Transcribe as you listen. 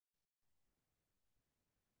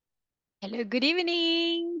Hello, good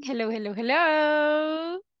evening. Hello, hello,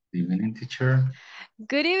 hello. Good evening, teacher.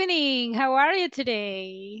 Good evening. How are you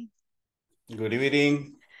today? Good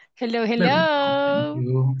evening. Hello, Very well, thank hello.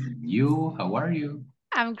 you. You, how are you?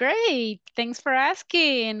 I'm great. Thanks for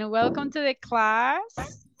asking. Welcome to the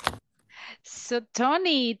class. So,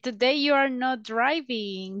 Tony, today you are not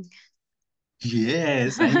driving.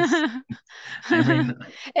 Yes, I'm right now.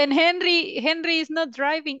 And Henry is not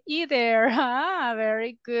driving either. Ah,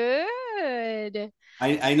 very good.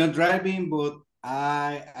 I'm not driving, but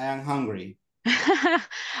I am hungry.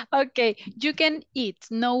 Okay, you can eat,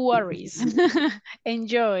 no worries.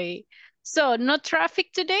 Enjoy. So, no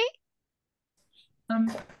traffic today? Um,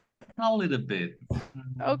 a little bit.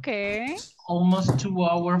 Okay. Almost 2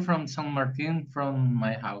 hours from San Martin from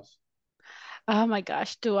my house. Oh my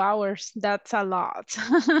gosh, 2 hours. That's a lot.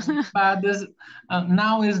 But this,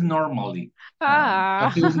 now is normally. A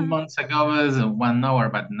Ah. few months ago was 1 hour,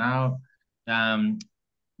 but now um,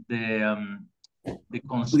 the um, the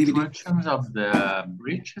Good evening. constructions of the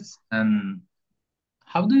bridges and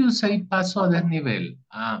how do you say paso a desnivel?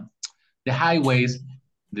 The highways,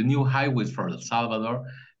 the new highways for El Salvador,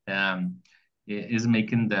 is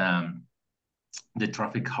making the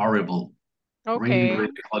traffic horrible, really, Okay.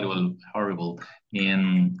 really horrible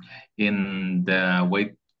in the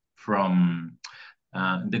way from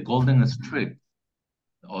the Golden Street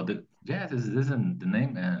or the this isn't the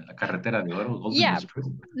name, La Carretera de Oro, Golden Yeah, Street.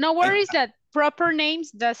 no I, worries that proper names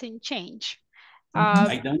doesn't change. Mhm.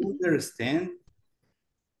 I don't understand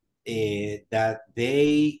that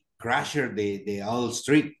they crashed the old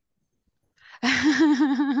street.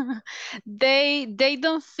 They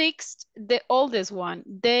don't fix the oldest one.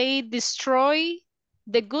 They destroy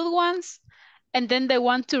the good ones and then they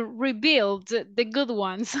want to rebuild the good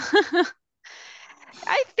ones.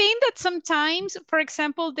 I think that sometimes, for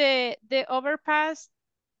example, the overpass,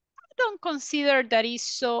 I don't consider that is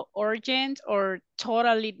so urgent or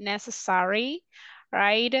totally necessary,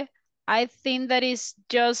 right? I think that is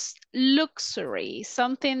just luxury,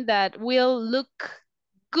 something that will look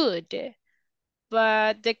good,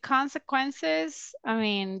 but the consequences, I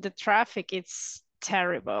mean, the traffic, it's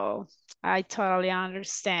terrible. I totally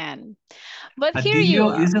understand. But here you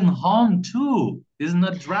Atilio are. isn't home too. He's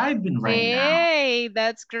not driving right now. Hey,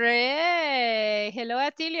 that's great. Hello,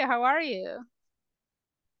 Atilio. How are you?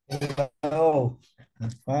 Oh, I'm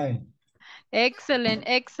fine. Excellent,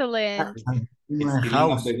 excellent. I'm in It's my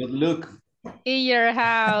feeling of house. the good look. In your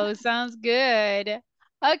house. Sounds good.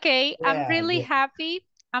 Okay, I'm Yeah, really yeah. happy.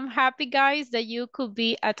 I'm happy, guys, that you could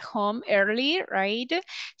be at home early, right?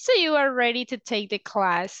 So you are ready to take the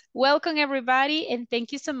class. Welcome, everybody, and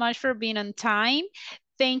thank you so much for being on time.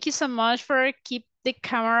 Thank you so much for keep the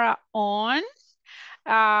camera on.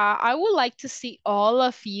 I would like to see all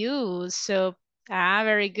of you. So,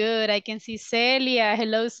 very good. I can see Celia.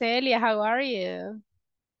 Hello, Celia. How are you?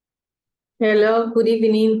 Hello, good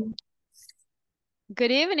evening.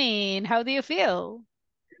 Good evening. How do you feel?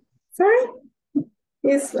 Sorry,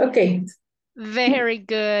 it's okay. Very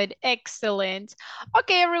good. Excellent.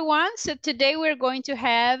 Okay, everyone. So today we're going to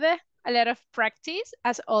have a lot of practice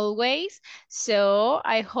as always. So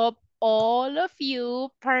I hope all of you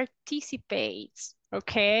participate.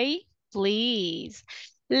 Okay, please.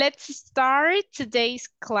 Let's start today's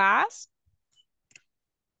class.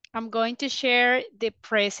 I'm going to share the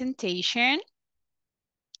presentation.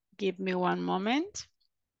 Give me one moment.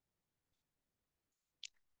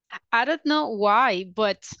 I don't know why,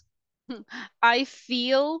 but I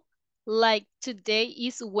feel like today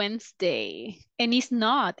is Wednesday and it's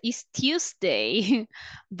not, it's Tuesday.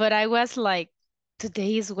 But I was like,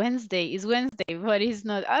 today is Wednesday, but it's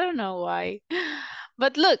not. I don't know why.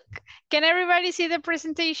 But look, can everybody see the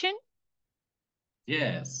presentation?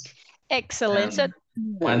 Yes. Excellent. So, And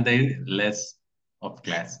one day less of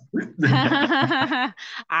class. come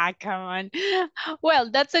on. Well,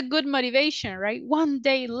 that's a good motivation, right? One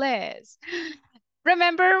day less.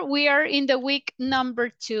 Remember, we are in the week number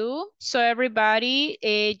 2. So everybody,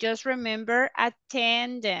 just remember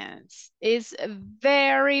attendance is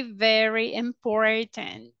very, very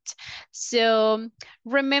important. So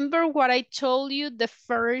remember what I told you the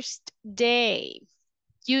first day.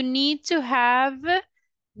 You need to have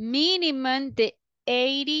minimum the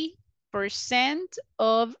 80%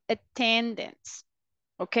 of attendance,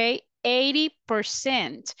 okay?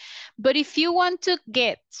 80%. But if you want to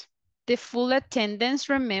get the full attendance,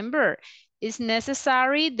 remember, it's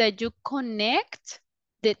necessary that you connect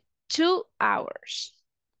the 2 hours,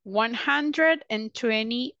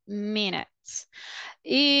 120 minutes.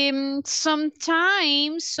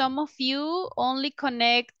 Sometimes some of you only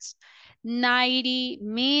connect 90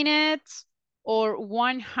 minutes, or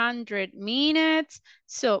 100 minutes.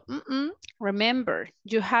 So remember,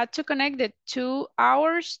 you had to connect the 2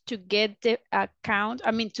 hours to get the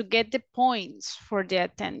to get the points for the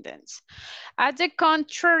attendance. At the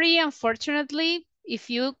contrary, unfortunately, if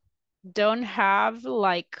you don't have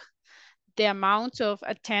like the amount of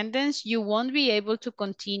attendance, you won't be able to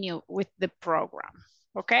continue with the program,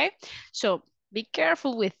 okay? So be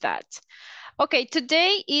careful with that. Okay,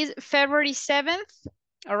 today is February 7th,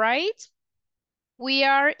 all right? We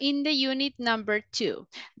are in the unit number 2.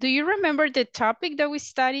 Do you remember the topic that we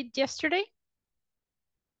studied yesterday?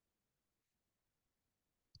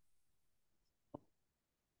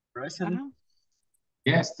 Present.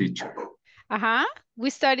 Yes, teacher. We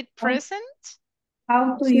studied present.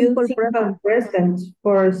 How to use simple present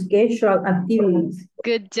for scheduled activities.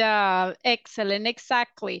 Good job. Excellent.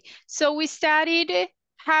 Exactly. So we studied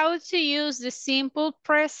how to use the simple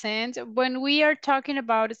present when we are talking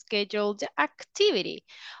about a scheduled activity.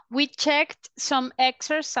 We checked some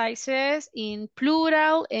exercises in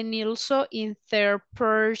plural and also in third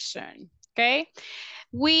person. Okay.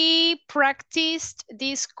 We practiced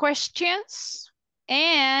these questions.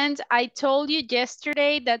 And I told you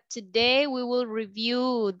yesterday that today we will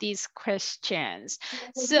review these questions.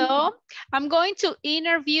 So I'm going to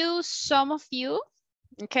interview some of you,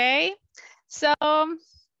 okay? So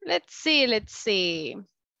let's see.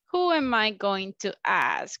 Who am I going to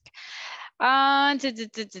ask? I'm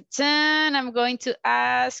going to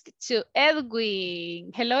ask to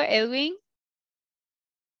Edwin. Hello, Edwin.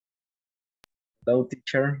 Hello,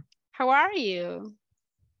 teacher. How are you?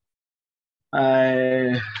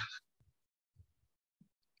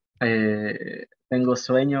 Tengo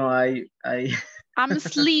sueño. I'm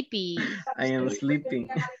sleepy. I am sleeping.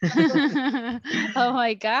 Oh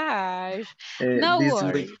my gosh. No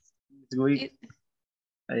worries. This week,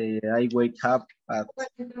 I wake up at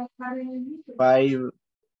 5:50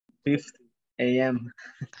 a.m.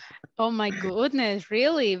 Oh my goodness,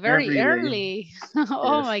 really? Very every day. early.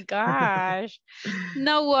 Oh Yes. my gosh.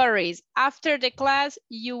 No worries. After the class,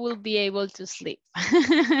 you will be able to sleep.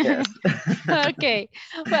 Yes. Okay.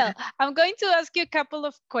 Well, I'm going to ask you a couple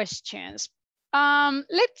of questions.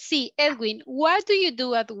 Let's see, Edwin, what do you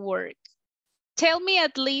do at work? Tell me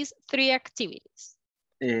at least 3 activities.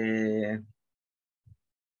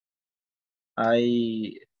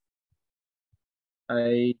 I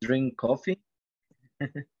drink coffee.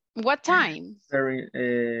 What time?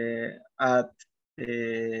 At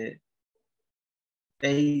 8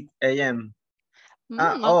 a.m.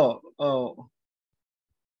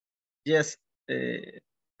 Yes.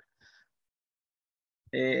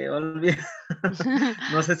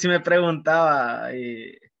 No sé si me preguntaba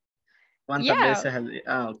cuántas veces al día.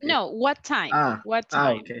 Okay. No, what time? What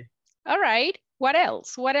time? Okay. All right. What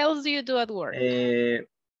else? What else do you do at work?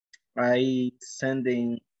 I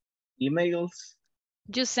sending emails.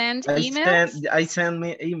 You send emails? I send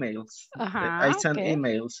me emails. I send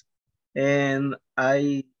emails, and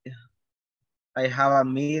I have a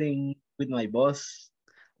meeting with my boss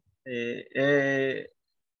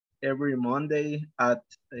every Monday at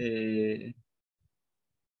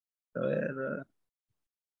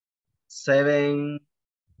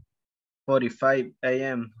 7:45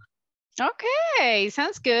 a.m. Okay,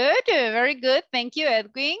 sounds good. Very good. Thank you,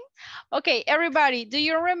 Edwin. Okay, everybody, do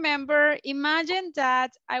you remember? Imagine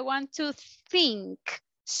that I want to think.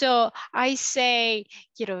 So I say,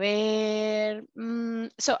 quiero ver.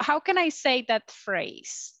 So how can I say that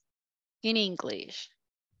phrase in English?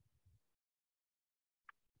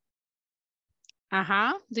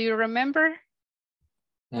 Do you remember?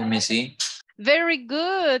 Let me see. Very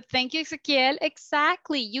good. Thank you, Ezequiel.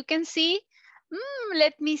 Exactly. You can see,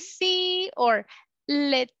 let me see, or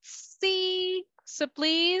let's see. So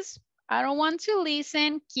please, I don't want to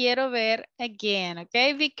listen. Quiero ver again.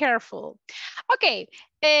 Okay, be careful. Okay,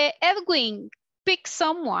 Edwin, pick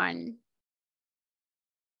someone.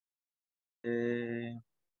 Quiero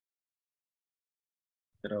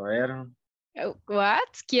ver.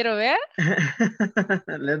 What? Quiero ver?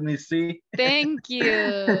 Let me see. Thank you.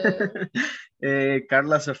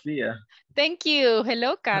 Carla Sofía. Thank you.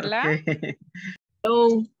 Hello, Carla. Okay.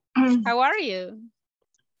 Hello. How are you?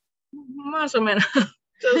 Más o menos.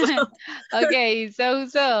 Okay, so.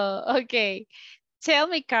 Okay. Tell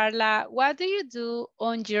me, Carla, what do you do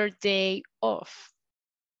on your day off?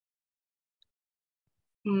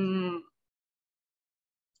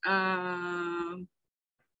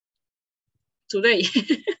 Today.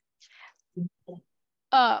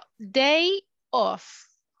 Day off.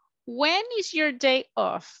 When is your day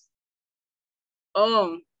off?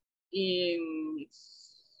 In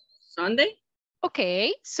Sunday.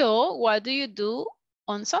 Okay, so what do you do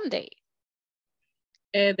on Sunday?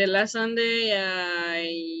 The last Sunday,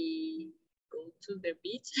 I go to the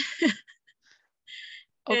beach.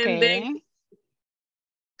 Okay. And then,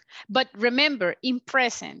 but remember, in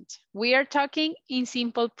present, we are talking in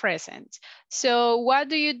simple present. So what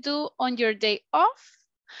do you do on your day off?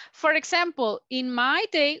 For example, in my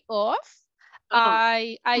day off,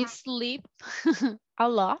 I sleep a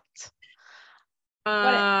lot.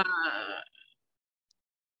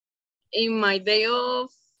 In my day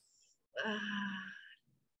off,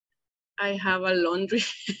 I have a laundry.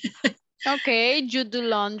 Okay, you do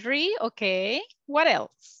laundry. Okay, what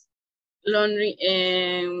else? Laundry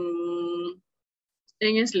and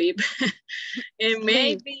sleep. And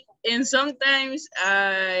maybe, and sometimes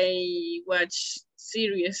I watch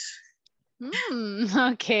series.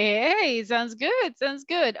 Okay, sounds good, sounds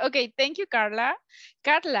good. Okay, thank you, Carla.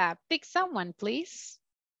 Carla, pick someone, please.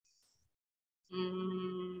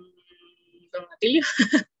 Don Atilio.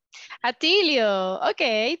 Atilio,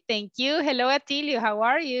 okay, thank you. Hello, Atilio, how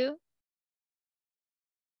are you?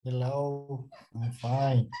 Hello, I'm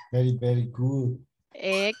fine. Very, very good.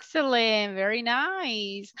 Excellent, very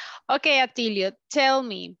nice. Okay, Atilio, tell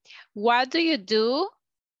me, what do you do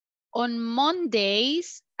on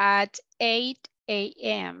Mondays at 8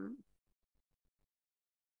 a.m.?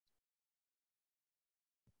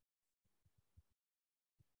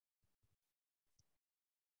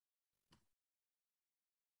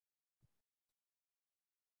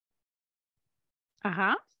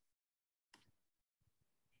 Uh-huh.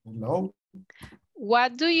 Hello.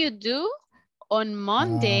 What do you do on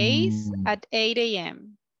Mondays at 8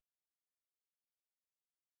 a.m.?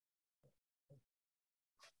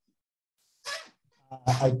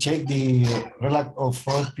 I check the relax of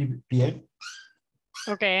 4 p.m.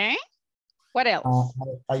 Okay. What else?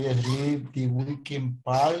 I sleep the weekend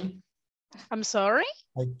party. I'm sorry?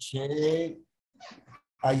 I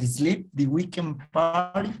sleep the weekend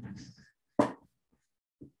party.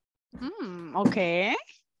 Okay.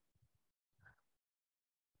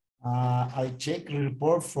 I check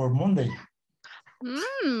report for Monday.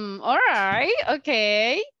 All right.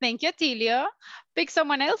 Okay. Thank you, Atilio. Pick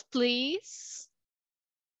someone else, please.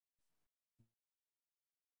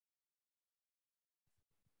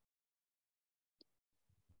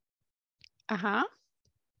 Uh-huh.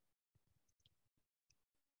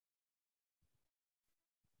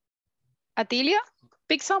 Atilio,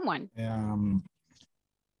 pick someone.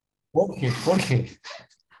 Jorge.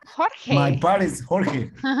 Jorge. My part is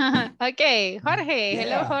Jorge. Okay, Jorge. Yeah.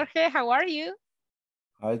 Hello, Jorge. How are you?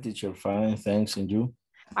 Hi, teacher. Fine, thanks. And you?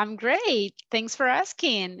 I'm great. Thanks for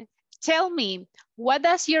asking. Tell me, what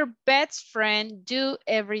does your best friend do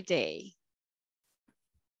every day?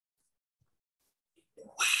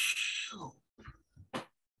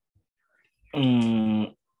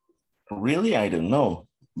 Really, I don't know,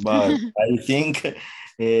 but I think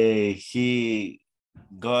he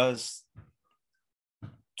goes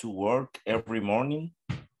to work every morning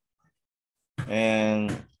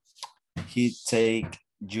and he take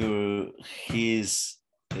his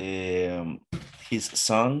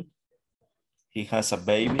son. He has a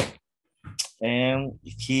baby and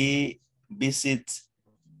he visits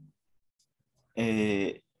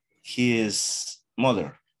his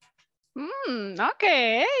mother.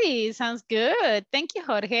 Okay, sounds good. Thank you,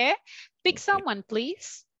 Jorge. Pick someone,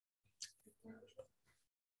 please.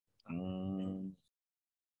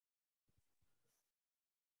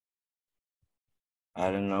 I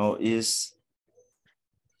don't know, is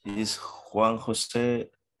Juan Jose?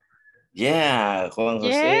 Yeah, Juan Jose.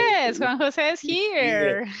 Yes, Juan Jose is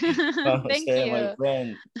here. Juan Thank Jose, you. my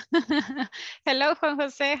friend. Hello, Juan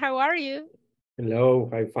Jose. How are you? Hello,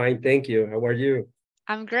 I'm fine. Thank you. How are you?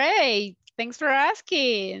 I'm great. Thanks for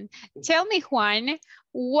asking. Tell me, Juan,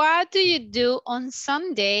 what do you do on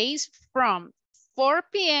Sundays from 4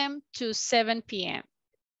 p.m. to 7 p.m.?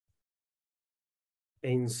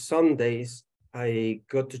 In Sundays, I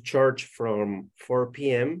go to church from 4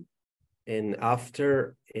 p.m. and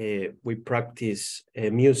after we practice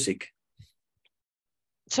music.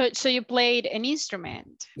 So you played an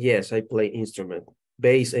instrument? Yes, I play instrument,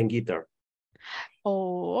 bass and guitar.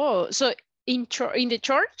 Oh, so in the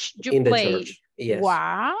church you in play? The church, yes.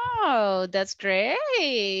 Wow, that's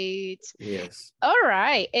great. Yes. All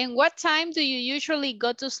right. And what time do you usually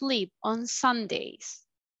go to sleep on Sundays?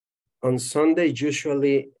 On Sunday,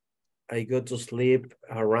 usually I go to sleep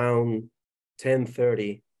around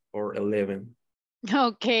 10:30 or 11.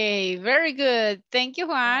 Okay, very good. Thank you,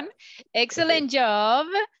 Juan. Excellent job.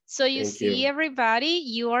 So you see, everybody,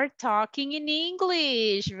 you are talking in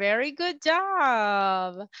English. Very good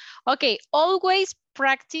job. Okay, always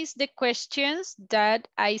practice the questions that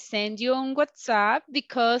I send you on WhatsApp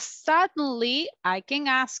because suddenly I can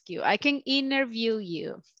ask you, I can interview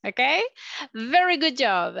you, okay? Very good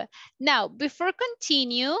job. Now, before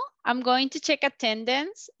continue, I'm going to check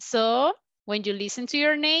attendance. So when you listen to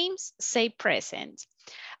your names, say present.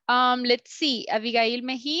 Let's see, Abigail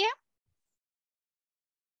Mejia.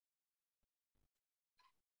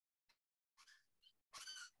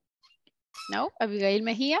 No, Abigail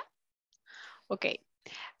Mejia. Okay.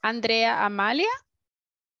 Andrea Amalia.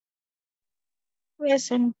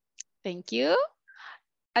 Present. Thank you.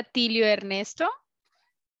 Atilio Ernesto.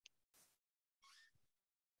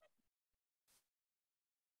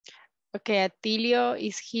 Okay, Atilio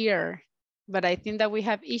is here, but I think that we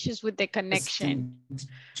have issues with the connection.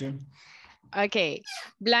 Okay,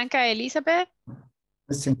 Blanca Elizabeth.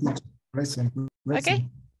 Present. Present. Okay,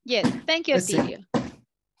 yes, thank you, Atilio.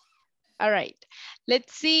 All right,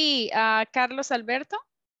 let's see, Carlos Alberto.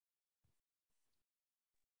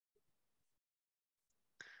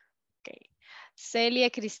 Okay, Celia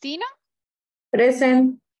Cristina.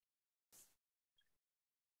 Present.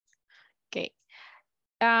 Okay,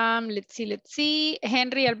 let's see,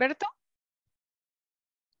 Henry Alberto.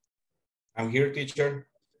 I'm here, teacher.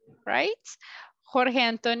 Right, Jorge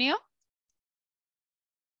Antonio.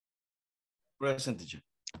 Present, teacher.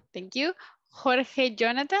 Thank you. Jorge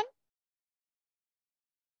Jonathan.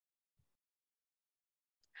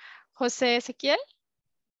 Jose Ezequiel.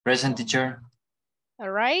 Present, teacher. All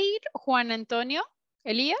right. Juan Antonio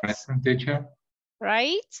Elias. Present, teacher.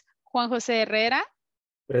 Right. Juan José Herrera.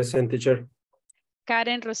 Present, teacher.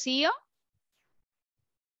 Karen Rocío.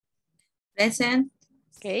 Present.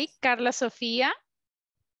 Okay. Carla Sofía.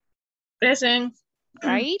 Present.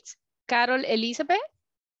 Right. Carol Elizabeth.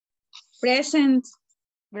 Present.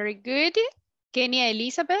 Very good. Kenia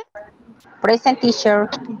Elizabeth. Present, teacher.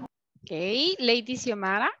 Okay. Lady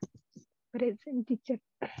Xiomara. Present, teacher.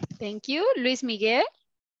 Thank you. Luis Miguel.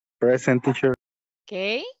 Present, teacher.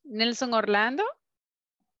 Okay. Nelson Orlando.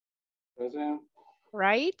 Present.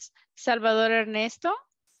 Right. Salvador Ernesto.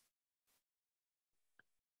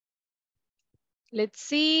 Let's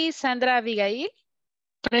see. Sandra Abigail.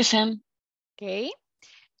 Present. Okay.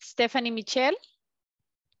 Stephanie Michelle.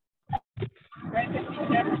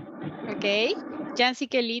 Okay. Jancy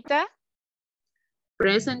Kelita.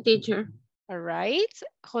 Present, teacher. All right.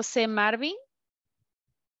 Jose Marvin.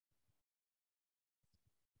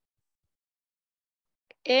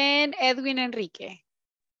 And Edwin Enrique.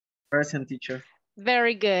 Present, teacher.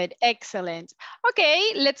 Very good. Excellent.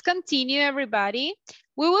 Okay, let's continue, everybody.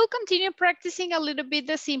 We will continue practicing a little bit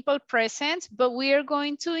the simple present, but we are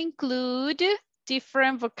going to include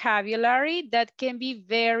different vocabulary that can be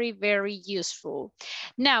very, very useful.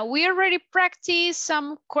 Now, we already practiced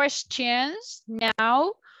some questions.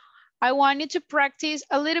 Now, I want you to practice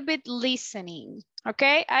a little bit listening,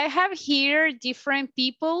 okay? I have here different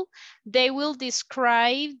people. They will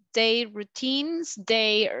describe their routines,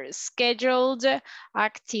 their scheduled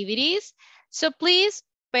activities. So please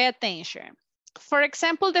pay attention. For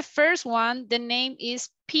example, the first one, the name is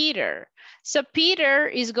Peter. So Peter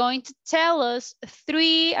is going to tell us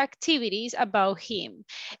 3 activities about him.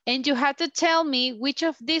 And you have to tell me which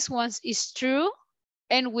of these ones is true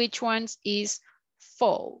and which ones is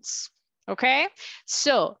false. Okay,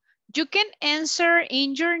 so you can answer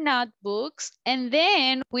in your notebooks and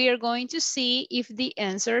then we are going to see if the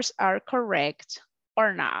answers are correct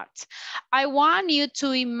or not. I want you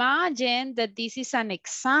to imagine that this is an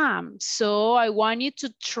exam. So I want you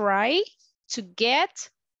to try to get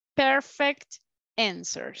perfect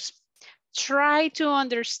answers. Try to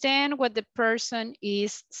understand what the person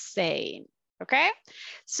is saying. Okay,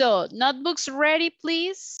 so notebooks ready,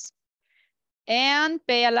 please. And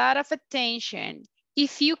pay a lot of attention.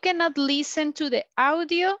 If you cannot listen to the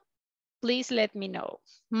audio, please let me know.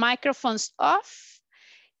 Microphones off.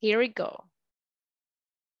 Here we go.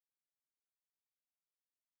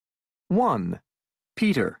 1.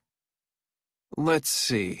 Peter. Let's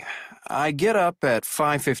see. I get up at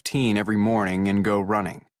 5:15 every morning and go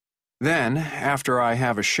running. Then, after I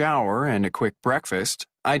have a shower and a quick breakfast,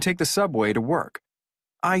 I take the subway to work.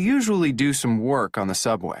 I usually do some work on the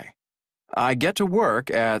subway. I get to work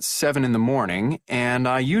at 7 in the morning, and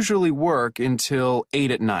I usually work until 8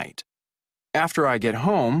 at night. After I get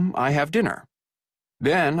home, I have dinner.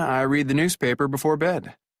 Then I read the newspaper before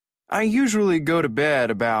bed. I usually go to bed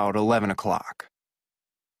about 11 o'clock.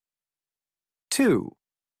 2.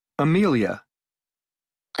 Amelia.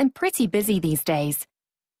 I'm pretty busy these days.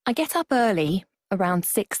 I get up early, around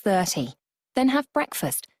 6:30, then have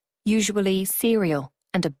breakfast, usually cereal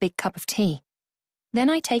and a big cup of tea. Then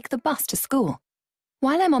I take the bus to school.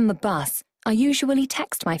 While I'm on the bus, I usually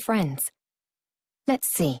text my friends. Let's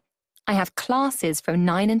see. I have classes from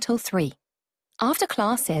 9 until 3. After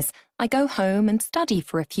classes, I go home and study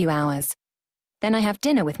for a few hours. Then I have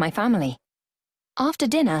dinner with my family. After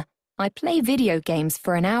dinner, I play video games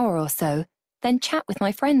for an hour or so, then chat with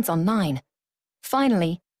my friends online.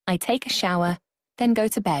 Finally, I take a shower, then go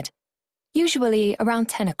to bed, usually around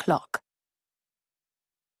 10 o'clock.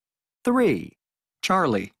 3.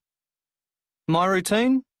 Charlie. My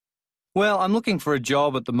routine? Well, I'm looking for a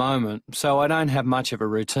job at the moment, so I don't have much of a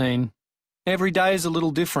routine. Every day is a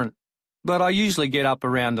little different, but I usually get up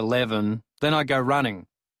around 11, then I go running.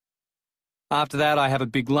 After that, I have a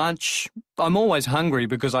big lunch. I'm always hungry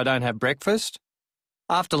because I don't have breakfast.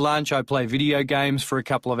 After lunch, I play video games for a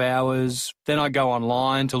couple of hours. Then I go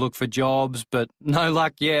online to look for jobs, but no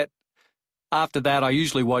luck yet. After that, I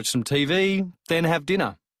usually watch some TV, then have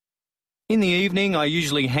dinner. In the evening, I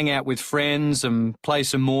usually hang out with friends and play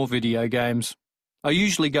some more video games. I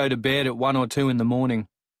usually go to bed at 1 or 2 in the morning.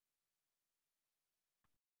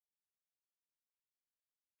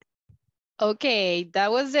 Okay,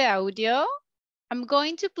 that was the audio. I'm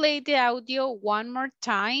going to play the audio one more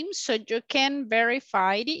time so you can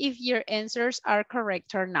verify if your answers are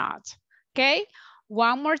correct or not. Okay,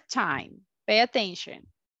 one more time. Pay attention.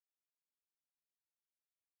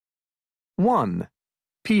 1.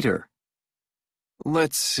 Peter.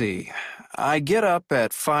 Let's see. I get up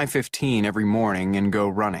at 5:15 every morning and go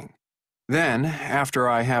running. Then, after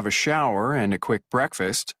I have a shower and a quick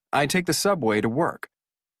breakfast, I take the subway to work.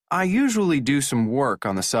 I usually do some work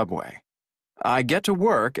on the subway. I get to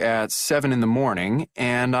work at 7 in the morning,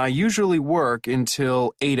 and I usually work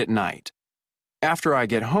until 8 at night. After I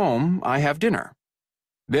get home, I have dinner.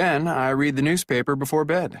 Then I read the newspaper before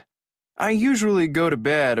bed. I usually go to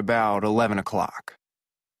bed about 11 o'clock.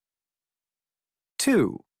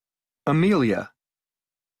 2. Amelia.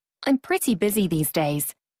 I'm pretty busy these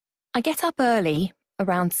days. I get up early,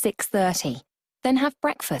 around 6:30, then have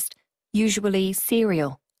breakfast, usually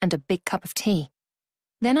cereal and a big cup of tea.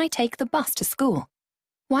 Then I take the bus to school.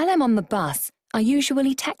 While I'm on the bus, I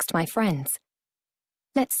usually text my friends.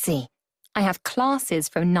 Let's see. I have classes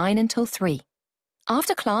from 9 until 3.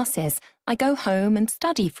 After classes, I go home and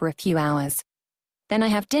study for a few hours. Then I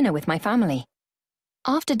have dinner with my family.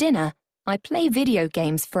 After dinner, I play video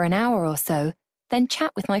games for an hour or so, then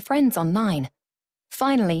chat with my friends online.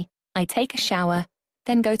 Finally, I take a shower,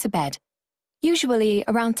 then go to bed, usually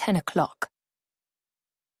around 10 o'clock.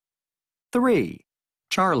 3.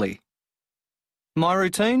 Charlie. My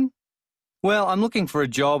routine? Well, I'm looking for a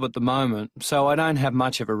job at the moment, so I don't have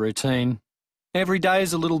much of a routine. Every day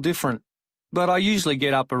is a little different, but I usually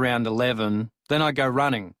get up around 11, then I go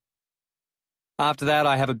running. After that,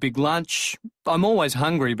 I have a big lunch. I'm always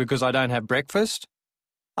hungry because I don't have breakfast.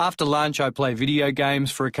 After lunch, I play video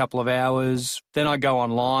games for a couple of hours. Then I go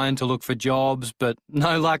online to look for jobs, but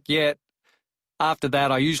no luck yet. After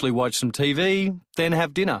that, I usually watch some TV, then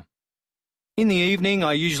have dinner. In the evening,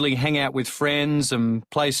 I usually hang out with friends and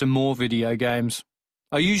play some more video games.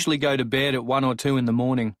 I usually go to bed at 1 or 2 in the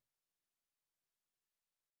morning.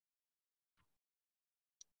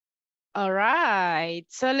 All right,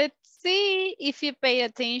 so let's see if you pay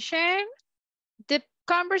attention. The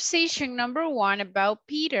conversation number 1 about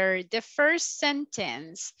Peter, the first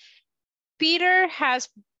sentence. Peter has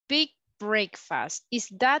big breakfast. Is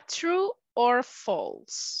that true or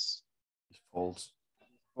false? False.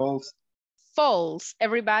 False. False.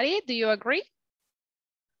 Everybody, do you agree?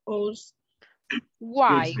 False.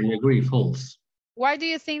 Why? Yes, I agree, false. Why do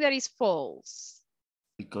you think that is false?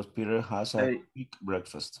 Because Peter has a big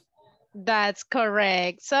breakfast. That's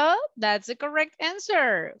correct. So that's the correct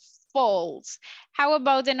answer. False. How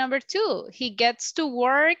about the number 2? He gets to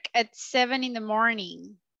work at 7 in the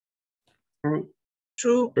morning. True.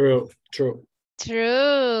 True. True. True.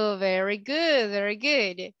 True. Very good. Very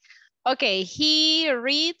good. Okay, he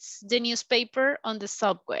reads the newspaper on the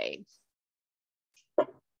subway.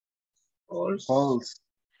 False. False.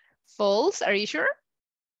 False. Are you sure?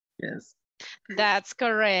 Yes. That's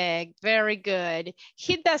correct. Very good.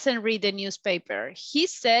 He doesn't read the newspaper. He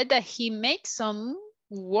said that he makes some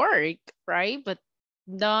work, right? But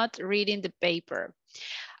not reading the paper.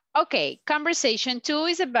 Okay, conversation 2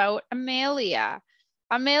 is about Amelia.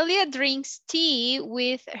 Amelia drinks tea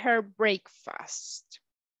with her breakfast.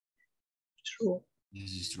 True.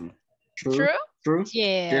 This is true. True? True.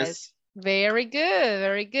 Yes. Very good.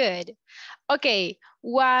 Very good. Okay,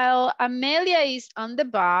 while Amelia is on the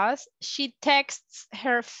bus, she texts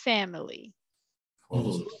her family.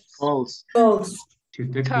 False. False. False. She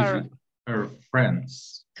texts her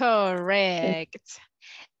friends. Correct.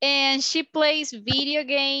 And she plays video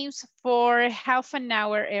games for half an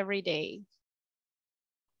hour every day.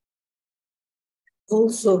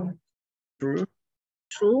 Also. True.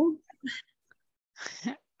 True.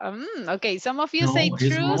 Okay, some of you No, say it's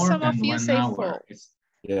true, more some of than you 1 say hour. false.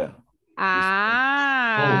 Yeah.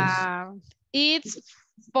 It's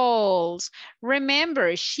false.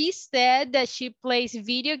 Remember, she said that she plays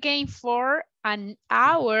video game for an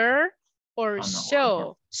hour or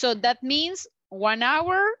so. So that means 1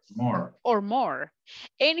 hour more or more.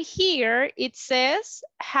 And here it says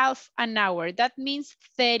half an hour. That means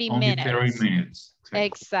 30 Only minutes. 30 minutes.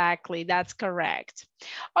 Exactly, that's correct.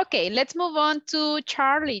 Okay, let's move on to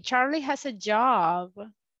Charlie. Charlie has a job.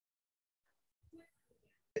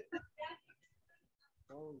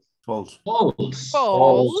 False.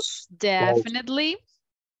 False, definitely.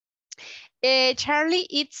 Charlie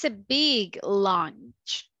eats a big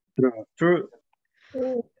lunch. True.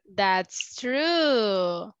 That's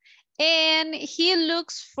true. And he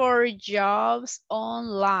looks for jobs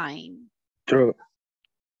online. True.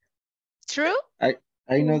 True?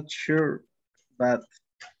 I'm not sure, but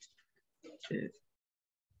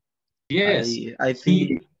yes, I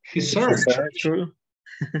think he searched true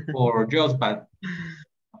for jobs, but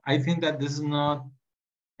I think that this is not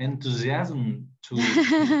enthusiasm to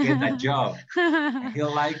get a job. He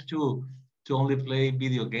likes to only play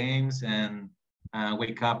video games and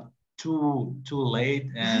wake up too late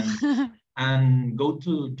and go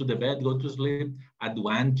to the bed, go to sleep at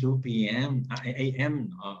 1, 2 p.m. a.m.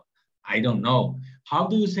 I don't know. How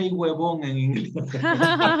do you say huevón in English?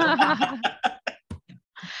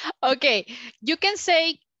 Okay, you can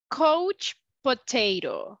say coach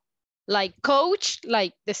potato. Like coach,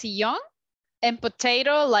 like the sillón, and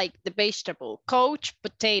potato, like the vegetable. Coach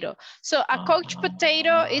potato. So a coach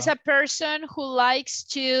potato is a person who likes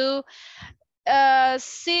to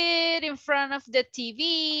sit in front of the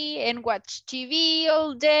TV and watch TV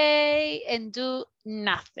all day and do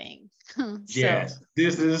nothing. Yes,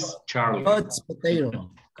 this is Charlie. Coach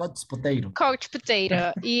potato. Coach potato. Coach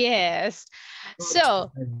potato, yes.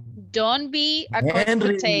 So don't be a coach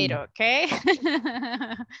potato, okay?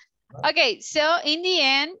 Okay, so in the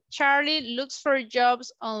end, Charlie looks for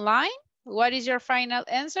jobs online. What is your final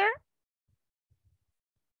answer?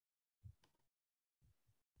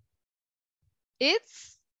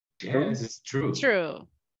 It's? Yes, it's true. True.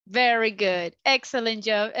 Very good. Excellent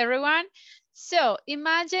job, everyone. So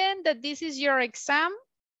imagine that this is your exam.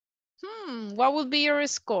 What will be your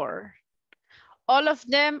score? All of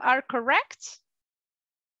them are correct?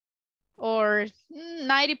 Or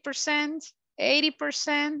 90%,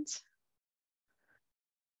 80%?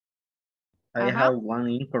 I have one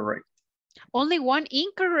incorrect. Only one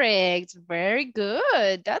incorrect. Very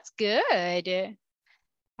good. That's good.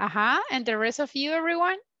 And the rest of you,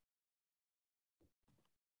 everyone?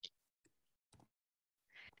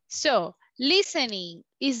 So, listening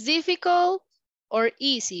is difficult or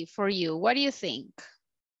easy for you? What do you think?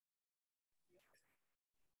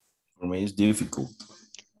 For me, it's difficult.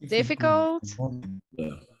 Difficult?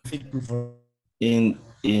 Yeah.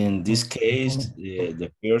 In this case,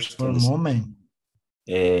 the first moment.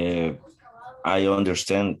 I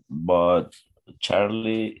understand, but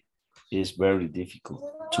Charlie is very difficult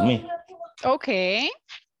to me. Okay.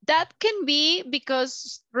 That can be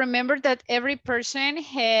because remember that every person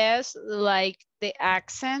has like the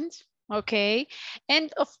accent, okay?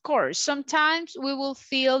 And of course, sometimes we will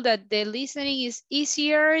feel that the listening is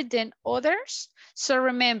easier than others. So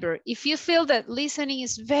remember, if you feel that listening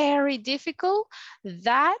is very difficult,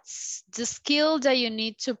 that's the skill that you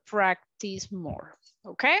need to practice more.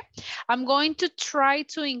 Okay, I'm going to try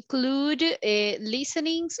to include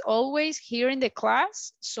listenings always here in the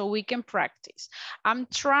class so we can practice. I'm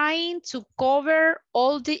trying to cover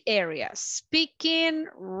all the areas, speaking,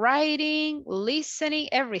 writing, listening,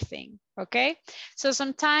 everything, okay? So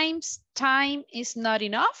sometimes time is not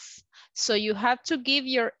enough, so you have to give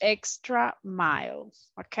your extra mile,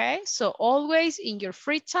 okay? So always in your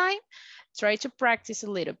free time, try to practice a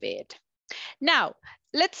little bit. Now,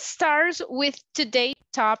 let's start with today's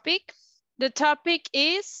topic. The topic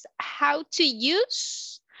is how to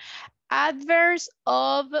use adverbs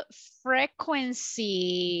of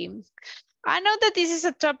frequency. I know that this is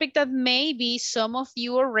a topic that maybe some of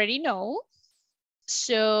you already know.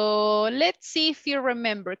 So let's see if you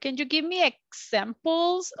remember. Can you give me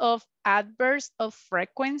examples of adverbs of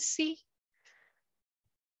frequency?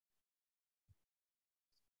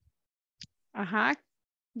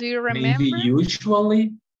 Do you remember? Maybe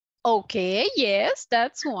usually. Okay, yes,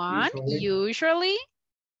 that's one. Usually.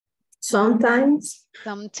 Sometimes.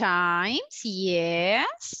 Sometimes,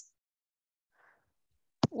 yes.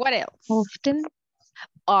 What else? Often.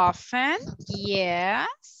 Often,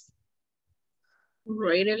 yes.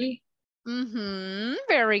 Rarely.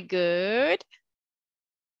 Very good.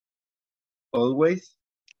 Always.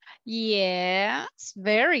 Yes,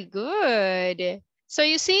 very good. So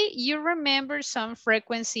you see, you remember some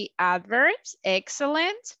frequency adverbs.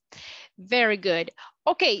 Excellent. Very good.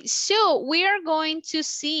 Okay, so we are going to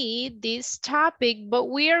see this topic, but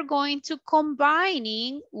we are going to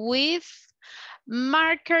combining with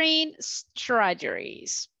marketing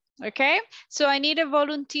strategies. Okay, so I need a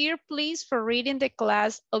volunteer, please, for reading the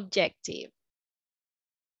class objective.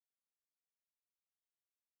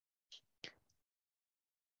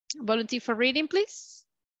 Volunteer for reading, please.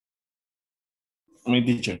 My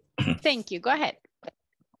teacher. Thank you. Go ahead.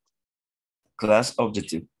 Class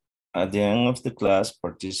objective. At the end of the class,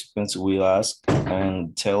 participants will ask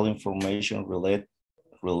and tell information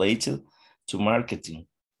related to marketing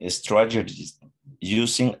strategies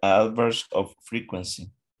using adverbs of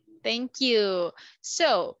frequency. Thank you.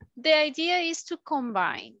 So the idea is to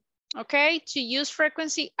combine, okay, to use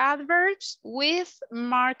frequency adverbs with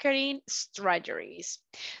marketing strategies.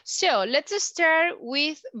 So let's start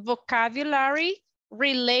with vocabulary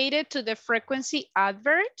related to the frequency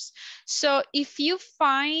adverbs. So if you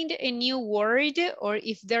find a new word or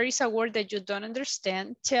if there is a word that you don't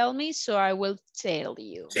understand, tell me so I will tell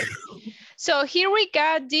you. So here we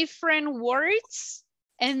got different words.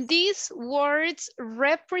 And these words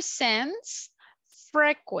represents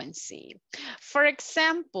frequency. For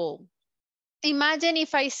example, imagine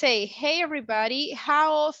if I say, hey everybody,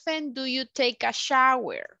 how often do you take a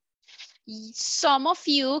shower? Some of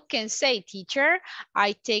you can say, teacher,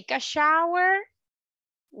 I take a shower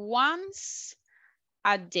once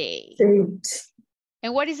a day.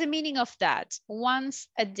 And what is the meaning of that? Once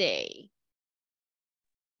a day.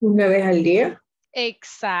 Una vez al día.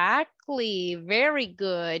 Exactly, very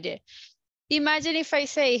good. Imagine if I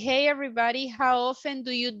say, hey everybody, how often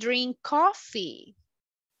do you drink coffee?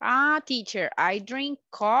 Ah, teacher, I drink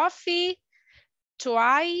coffee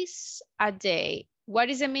twice a day. What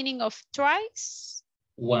is the meaning of twice?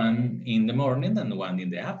 One in the morning and one in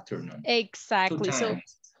the afternoon. Exactly, so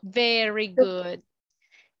very good.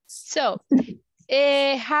 So,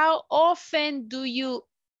 how often do you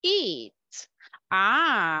eat?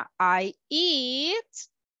 Ah, I eat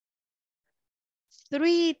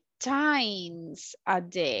 3 times a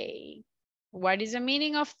day. What is the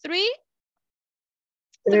meaning of 3?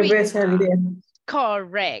 3 veces al día.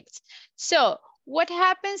 Correct. So, what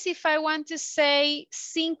happens if I want to say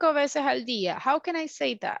 5 veces al día? How can I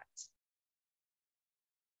say that?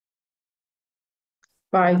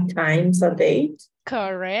 5 times a day.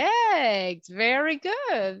 Correct. Very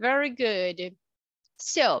good. Very good.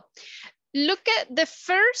 So, look at the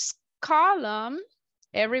first column,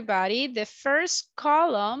 everybody. The first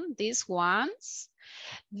column, these ones.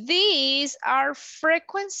 These are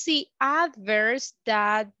frequency adverbs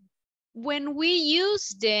that when we use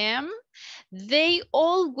them, they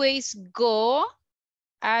always go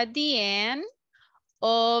at the end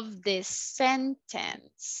of the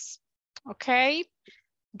sentence. Okay?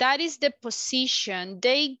 That is the position.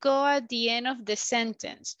 They go at the end of the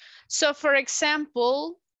sentence. So for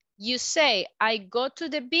example, you say, I go to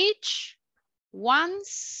the beach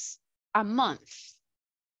once a month.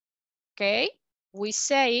 Okay? We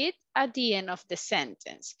say it at the end of the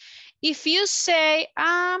sentence. If you say,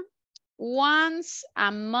 once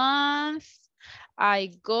a month,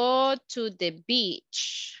 I go to the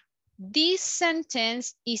beach. This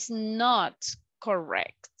sentence is not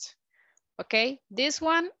correct. Okay, this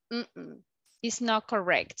one is not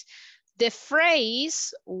correct. The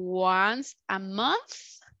phrase once a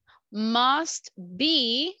month must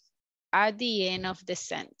be at the end of the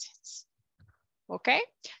sentence. Okay,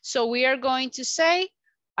 so we are going to say,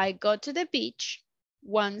 I go to the beach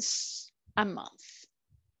once a month.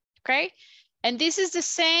 Okay, and this is the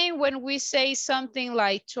same when we say something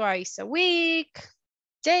like twice a week,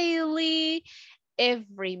 daily,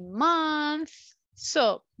 every month.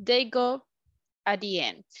 So they go at the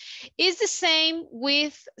end. It's the same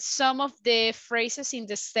with some of the phrases in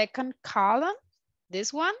the second column,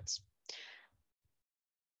 these ones.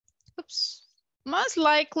 Oops. Most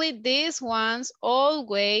likely these ones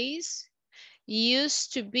always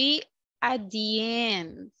used to be at the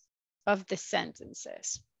end of the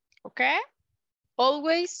sentences, okay?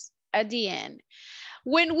 Always at the end.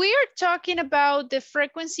 When we are talking about the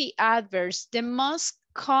frequency adverbs, the most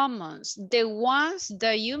commons, the ones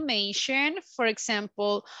that you mentioned, for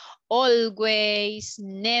example, always,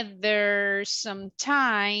 never,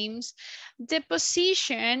 sometimes, the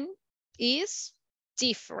position is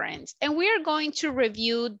different. And we are going to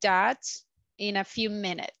review that in a few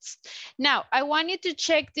minutes. Now, I want you to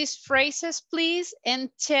check these phrases, please, and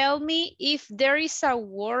tell me if there is a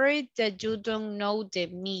word that you don't know the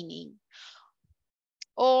meaning.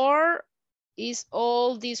 Or Is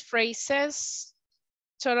all these phrases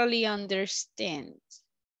totally understand?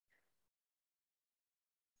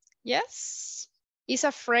 Yes? Is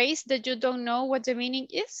a phrase that you don't know what the meaning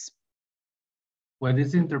is? What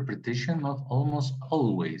is the interpretation of almost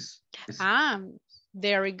always?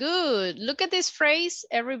 Very good. Look at this phrase,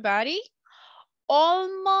 everybody.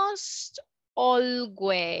 Almost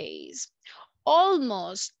always.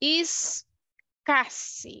 Almost is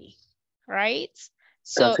casi, right?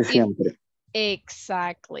 So Casi siempre.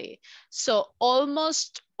 Exactly. So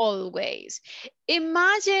almost always.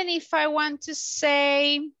 Imagine if I want to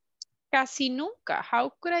say casi nunca.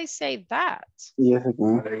 How could I say that? Yes,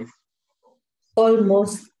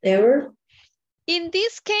 almost ever. In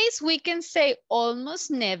this case, we can say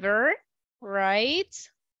almost never, right?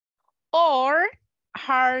 Or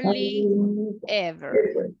hardly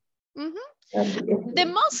ever. The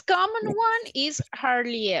most common one is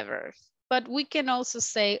hardly ever, but we can also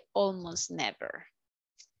say almost never.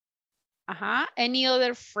 Any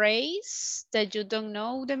other phrase that you don't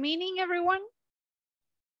know the meaning, everyone?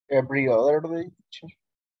 Every other day.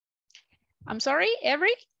 I'm sorry,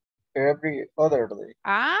 every other day.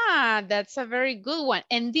 That's a very good one.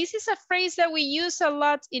 And this is a phrase that we use a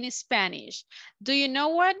lot in Spanish. Do you know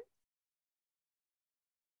what?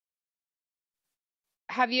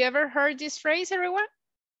 Have you ever heard this phrase, everyone?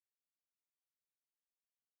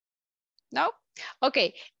 No?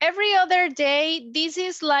 Okay, every other day, this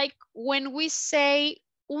is like when we say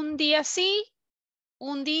un día sí,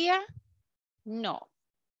 un día no,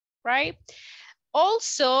 right?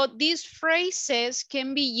 Also, these phrases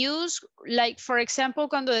can be used, like, for example,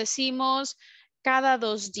 cuando decimos cada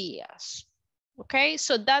 2 días, okay?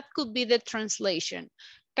 So that could be the translation,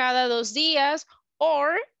 cada 2 días,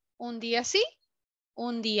 or un día sí,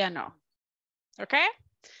 un día no, okay?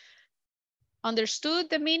 Understood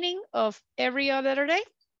the meaning of every other day?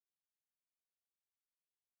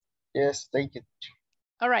 Yes, take it.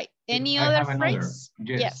 All right, any I other have phrase?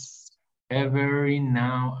 Another. Yes. Every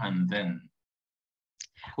now and then.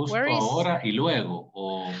 Justo ahora y luego.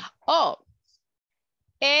 Oh,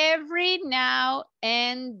 every now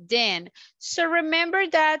and then. So remember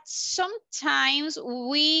that sometimes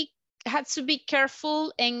we have to be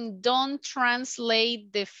careful and don't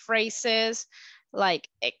translate the phrases like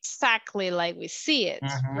exactly like we see it,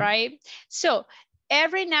 right? So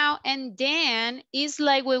every now and then is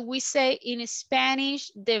like when we say in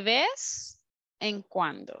Spanish, de vez en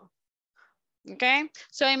cuando. Okay,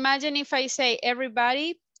 so imagine if I say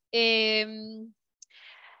everybody,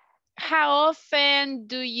 how often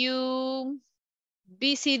do you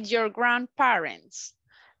visit your grandparents?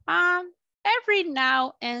 Every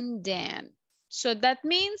now and then. So that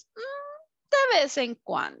means de vez en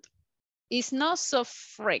cuando. It's not so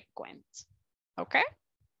frequent, okay?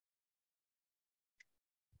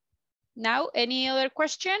 Now, any other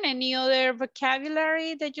question? Any other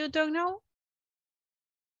vocabulary that you don't know?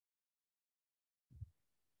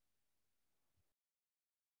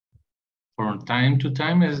 From time to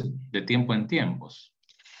time es de tiempo en tiempos.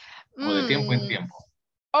 O de tiempo en tiempo.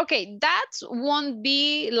 Okay, that won't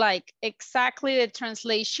be like exactly the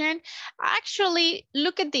translation. Actually,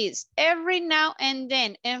 look at this. Every now and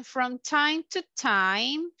then and from time to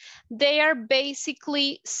time, they are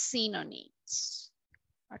basically synonyms,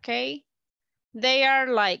 okay? They are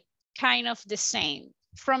like kind of the same.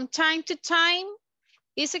 From time to time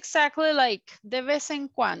is exactly like de vez en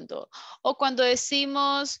cuando. O cuando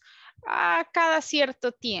decimos cada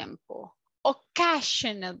cierto tiempo.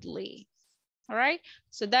 Occasionally. All right,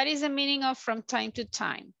 so that is the meaning of from time to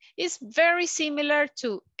time. It's very similar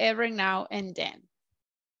to every now and then.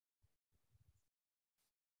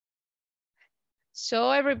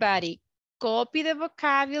 So everybody, copy the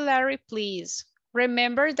vocabulary, please.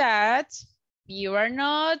 Remember that you are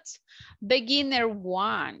not beginner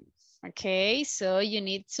 1, okay? So you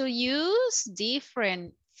need to use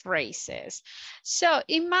different phrases. So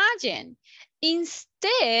imagine,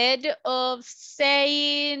 instead of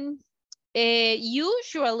saying,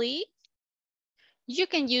 usually, you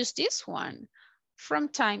can use this one, from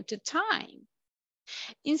time to time.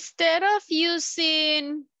 Instead of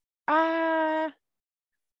using, I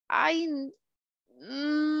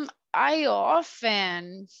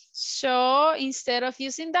often. So instead of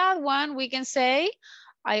using that one, we can say,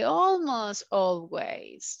 I almost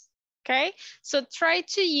always. Okay, so try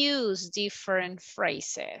to use different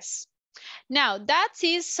phrases. Now, that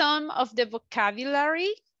is some of the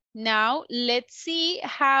vocabulary. Now, let's see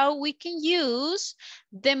how we can use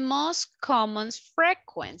the most common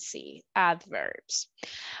frequency adverbs.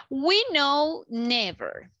 We know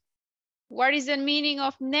never. What is the meaning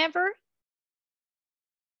of never?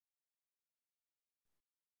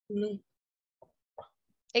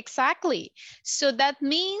 Exactly. So that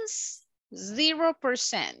means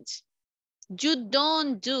 0%. You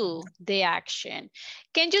don't do the action.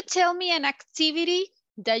 Can you tell me an activity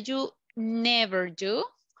that you never do?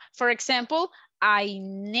 For example, I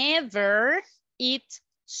never eat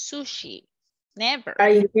sushi. Never.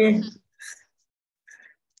 I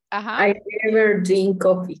never drink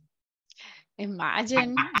coffee.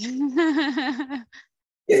 Imagine.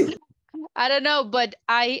 I don't know, but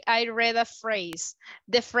I read a phrase.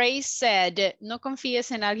 The phrase said, no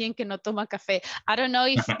confíes en alguien que no toma café. I don't know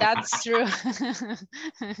if that's true.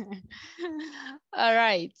 All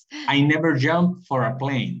right. I never jump for a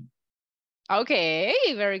plane. Okay,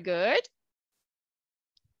 very good.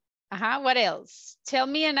 What else? Tell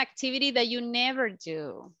me an activity that you never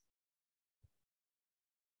do.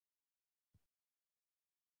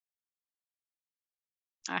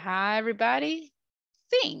 Everybody?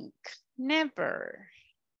 Think. Never.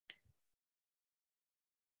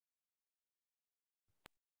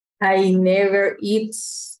 I never eat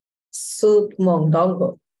soup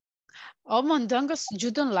mondongo. Oh, mondongos,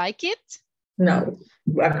 you don't like it? No.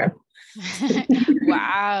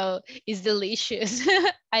 Wow, it's delicious.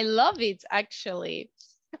 I love it, actually.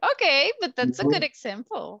 Okay, but that's a good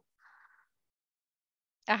example.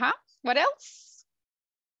 What else?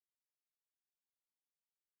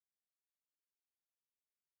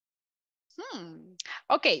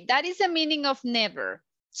 Okay, that is the meaning of never.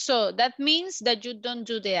 So that means that you don't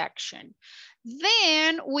do the action.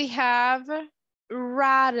 Then we have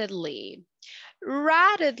rapidly.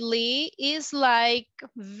 Rapidly is like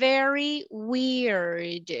very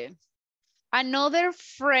weird. Another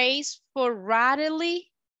phrase for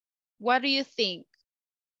rapidly, what do you think?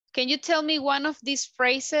 Can you tell me one of these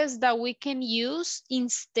phrases that we can use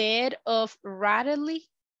instead of rapidly?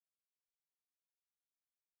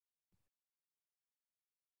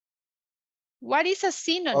 What is a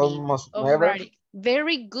synonym Almost of never. rapidly?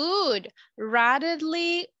 Very good.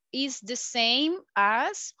 Rapidly is the same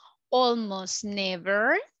as almost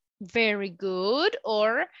never. Very good.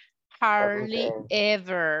 Or hardly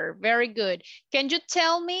ever. Very good. Can you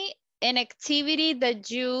tell me an activity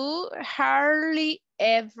that you hardly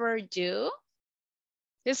ever do?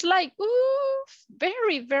 It's like, ooh,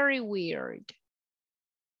 very, very weird.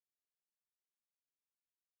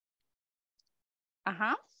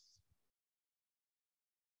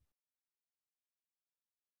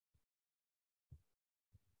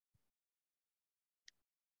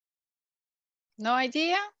 No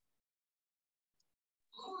idea?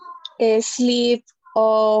 Sleep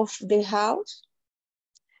of the house.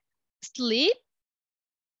 Sleep?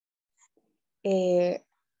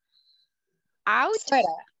 Out?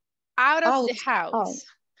 Out of the house.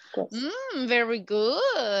 Very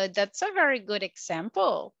good. That's a very good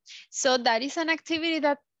example. So that is an activity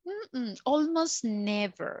that almost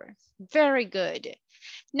never. Very good.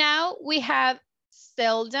 Now we have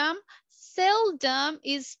seldom. Seldom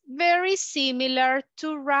is very similar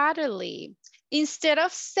to rarely. Instead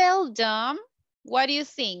of seldom, what do you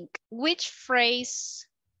think? Which phrase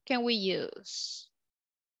can we use?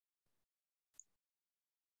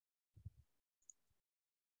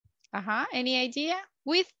 Any idea?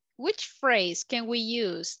 With which phrase can we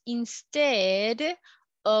use instead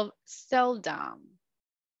of seldom?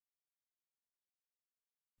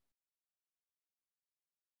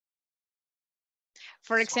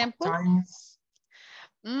 For example,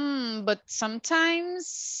 but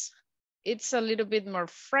sometimes it's a little bit more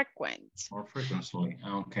frequent. More frequently,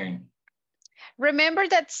 okay. Remember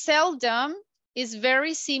that seldom is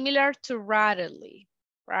very similar to rarely,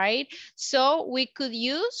 right? So we could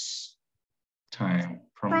use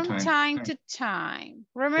from time to time.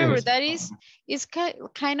 Remember that is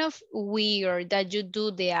kind of weird that you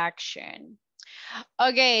do the action.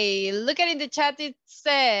 Okay, look at in the chat, it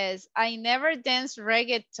says, I never dance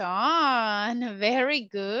reggaeton. Very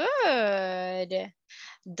good.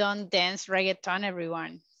 Don't dance reggaeton,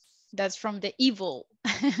 everyone. That's from the evil.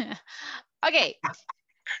 Okay,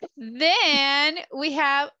 then we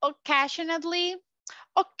have occasionally.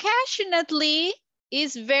 Occasionally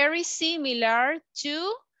is very similar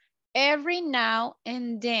to every now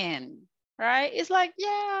and then, right? It's like,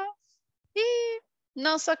 yeah,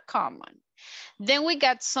 not so common. Then we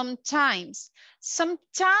got sometimes.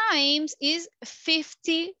 Sometimes is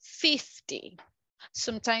 50-50.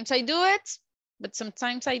 Sometimes I do it, but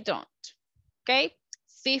sometimes I don't. Okay,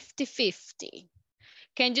 50-50.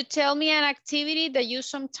 Can you tell me an activity that you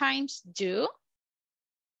sometimes do?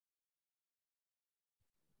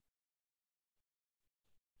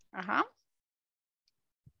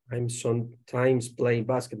 I'm sometimes playing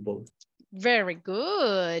basketball. Very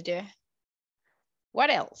good. What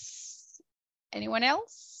else? Anyone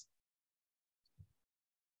else?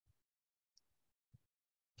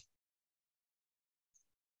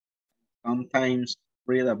 Sometimes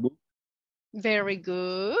read a book. Very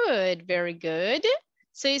good, very good.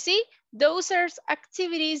 So you see, those are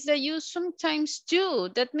activities that you sometimes do.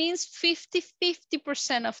 That means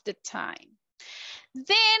 50% of the time.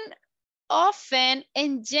 Then often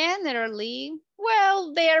and generally,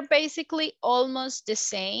 well, they are basically almost the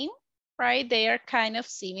same, right? They are kind of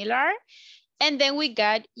similar. And then we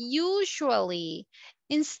got usually.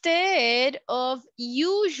 Instead of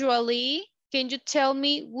usually, can you tell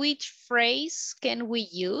me which phrase can we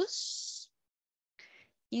use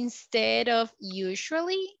instead of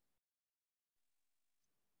usually?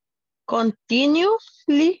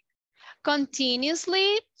 Continuously.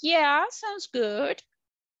 Continuously, yeah, sounds good.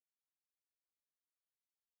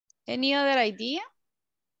 Any other idea?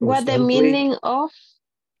 What the meaning of?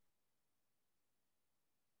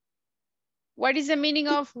 What is the meaning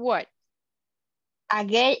of what?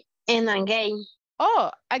 Again and again.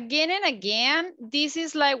 Oh, again and again. This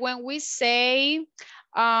is like when we say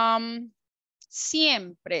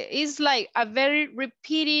siempre. It's like a very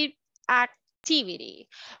repeated activity.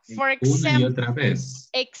 For example, Una y otra vez.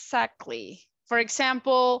 Exactly. For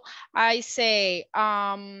example, I say,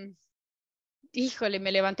 híjole,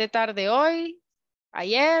 me levanté tarde hoy,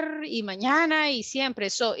 ayer y mañana y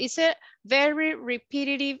siempre. So it's a very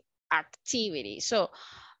repetitive activity. So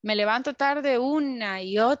me levanto tarde una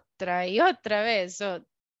y otra vez. So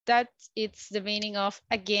it's the meaning of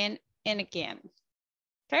again and again.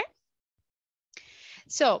 Okay.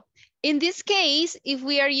 So in this case, if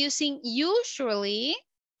we are using usually,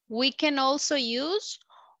 we can also use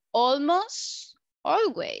almost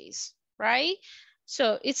always, right?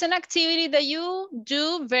 So it's an activity that you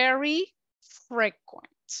do very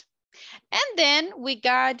frequent. And then we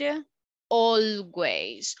got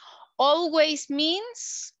always. Always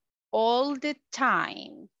means all the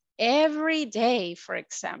time, every day, for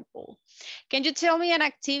example. Can you tell me an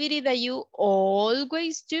activity that you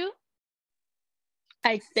always do?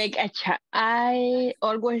 I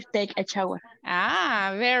always take a shower.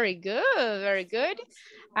 Ah, very good, very good.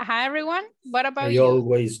 Everyone, what about you? I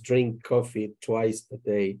always drink coffee twice a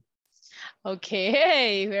day.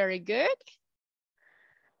 Okay, very good.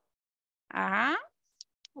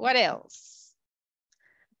 What else?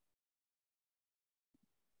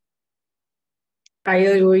 I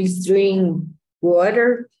always drink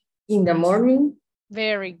water in the morning.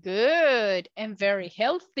 Very good and very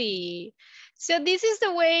healthy. So this is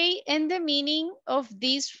the way and the meaning of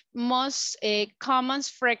these most common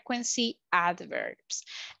frequency adverbs.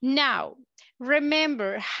 Now,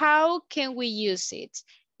 remember, how can we use it?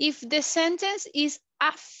 If the sentence is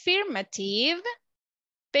affirmative,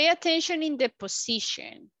 pay attention in the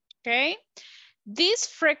position, okay? These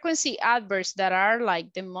frequency adverbs that are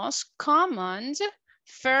like the most common,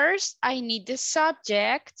 first I need the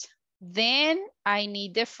subject, then I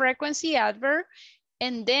need the frequency adverb,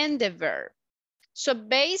 and then the verb. So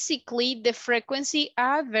basically the frequency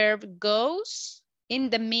adverb goes in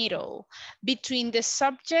the middle between the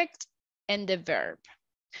subject and the verb.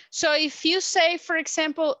 So if you say, for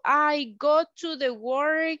example, I go to the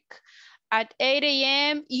work at 8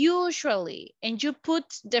 a.m. usually, and you put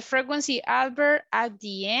the frequency adverb at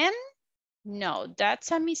the end, no,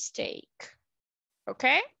 that's a mistake,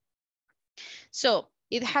 okay? So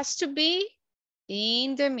it has to be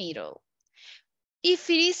in the middle. If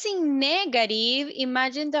it is in negative,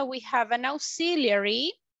 imagine that we have an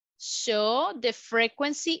auxiliary, so the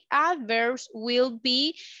frequency adverbs will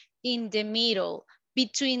be in the middle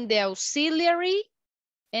between the auxiliary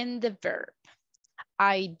and the verb.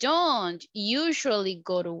 I don't usually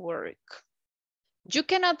go to work. You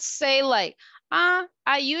cannot say like, I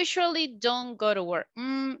usually don't go to work.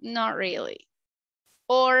 Not really.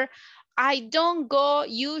 Or I don't go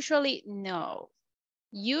usually, no.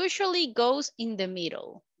 Usually goes in the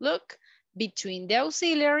middle. Look, between the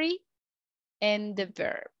auxiliary and the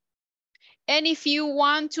verb. And if you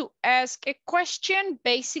want to ask a question,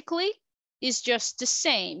 basically, it's just the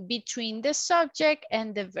same between the subject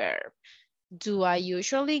and the verb. Do I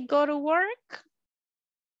usually go to work?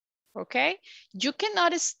 Okay, you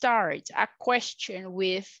cannot start a question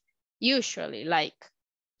with usually, like,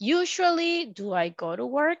 usually do I go to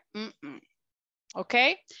work?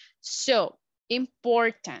 Okay, so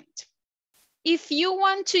important. If you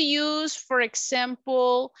want to use, for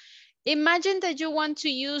example, imagine that you want to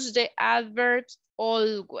use the adverb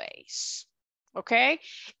always, okay?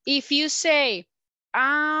 If you say,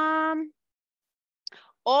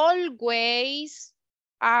 always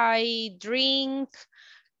I drink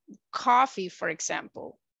coffee, for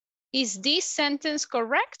example. Is this sentence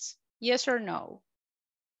correct? Yes or no?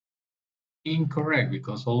 Incorrect,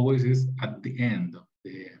 because always is at the end of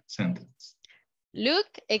the sentence. Look,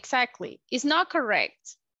 exactly. It's not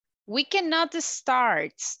correct. We cannot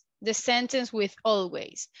start the sentence with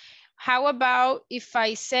always. How about if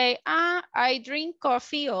I say, I drink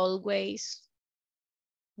coffee always?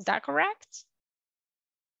 Is that correct?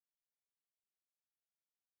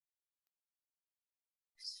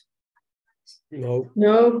 No.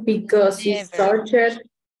 No, because it Never. started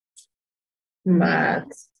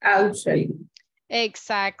math, actually.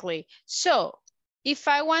 Exactly. So if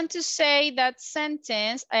I want to say that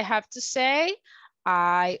sentence, I have to say,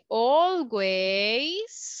 I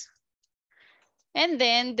always, and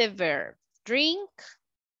then the verb, drink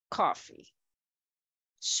coffee.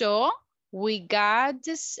 So we got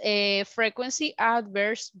this frequency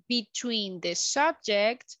adverbs between the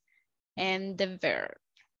subject and the verb.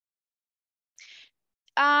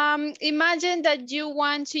 Imagine that you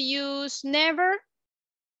want to use never.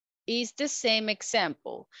 Is the same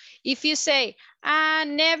example. If you say,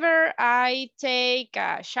 never I take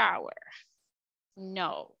a shower.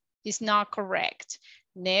 No, it's not correct.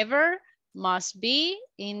 Never must be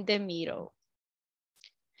in the middle.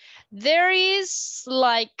 There is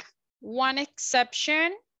like one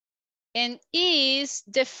exception, and is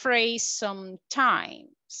the phrase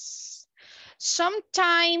sometimes.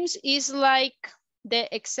 Sometimes is like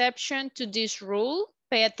the exception to this rule.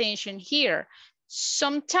 Pay attention here.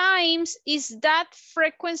 Sometimes is that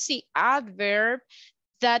frequency adverb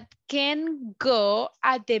that can go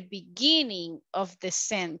at the beginning of the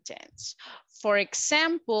sentence. For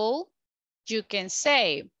example, you can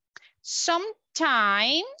say,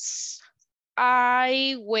 sometimes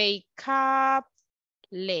I wake up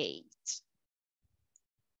late.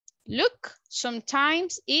 Look,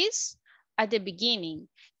 sometimes is at the beginning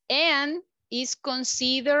and is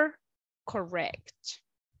considered correct.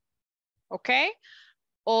 Okay?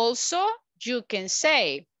 Also, you can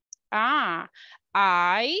say, I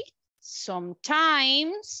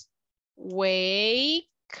sometimes wake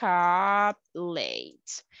up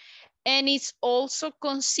late. And it's also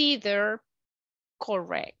considered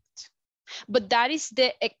correct. But that is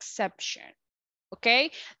the exception.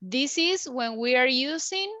 Okay? This is when we are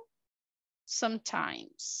using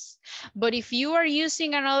sometimes. But if you are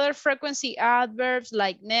using another frequency adverbs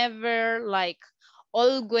like never, like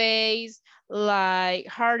always, like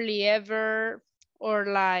hardly ever, or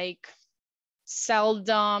like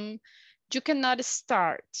seldom, you cannot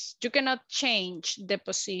start. You cannot change the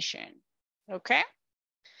position. Okay?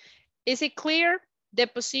 Is it clear? The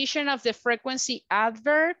position of the frequency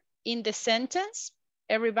adverb in the sentence,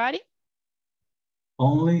 everybody?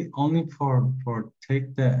 Only for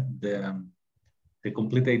take the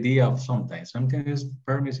complete idea of sometimes. Sometimes is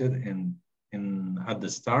permitted in at the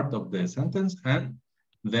start of the sentence, and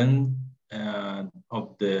then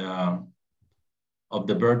of the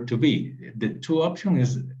verb to be. The two option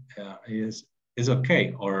is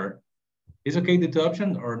okay, or is okay the two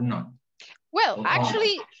options or not? Well,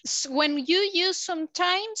 actually, when you use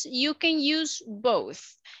sometimes, you can use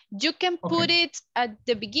both. You can put it at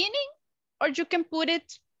the beginning or you can put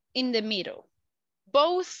it in the middle.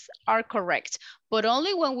 Both are correct, but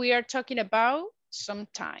only when we are talking about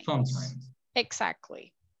sometimes. Sometimes.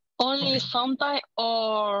 Exactly. Only sometimes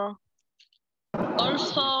or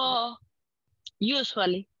also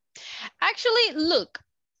usually? Actually, look,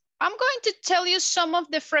 I'm going to tell you some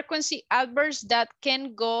of the frequency adverbs that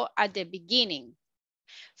can go at the beginning.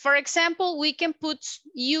 For example, we can put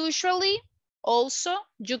usually. Also,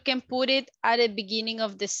 you can put it at the beginning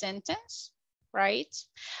of the sentence, right?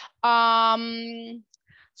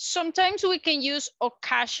 Sometimes we can use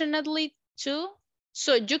occasionally too.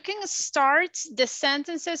 So you can start the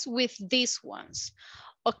sentences with these ones.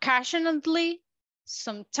 Occasionally,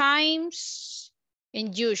 sometimes,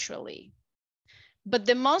 and usually. But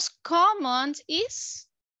the most common is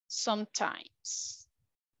sometimes.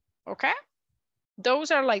 Okay?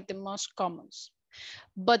 Those are like the most commons.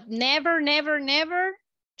 But never, never, never,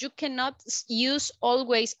 you cannot use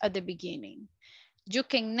always at the beginning. You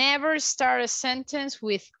can never start a sentence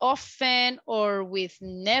with often or with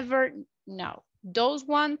never. No, those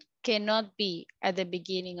ones cannot be at the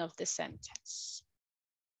beginning of the sentence.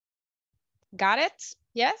 Got it?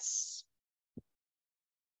 Yes?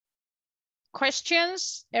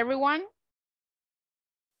 Questions, everyone?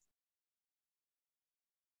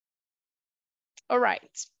 All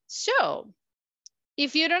right, so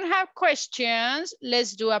if you don't have questions,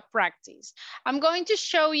 let's do a practice. I'm going to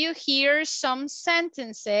show you here some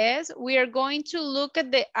sentences. We are going to look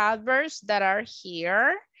at the adverbs that are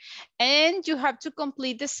here, and you have to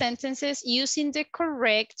complete the sentences using the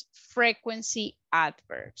correct frequency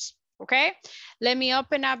adverbs. Okay, let me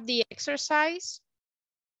open up the exercise.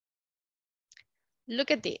 Look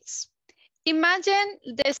at this. Imagine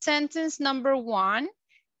the sentence number 1.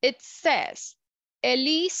 It says,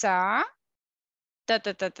 Elisa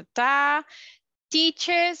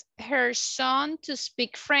teaches her son to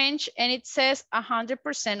speak French, and it says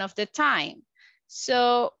 100% of the time.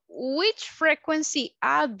 So which frequency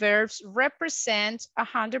adverbs represent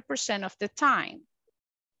 100% of the time?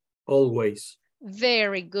 Always.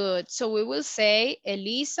 Very good. So we will say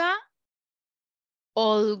Elisa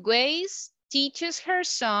always teaches her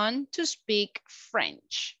son to speak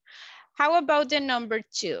French. How about the number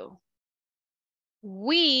 2?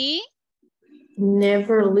 We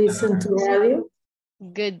never listen to radio.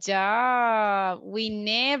 Good job. We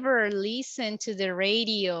never listen to the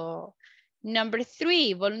radio. Number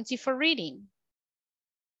 3, volunteer for reading.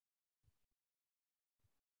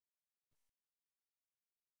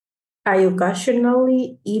 I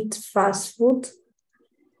occasionally eat fast food.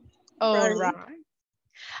 All right.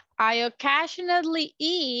 I occasionally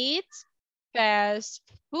eat fast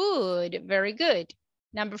food. Very good.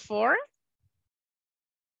 Number 4.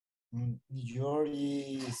 New York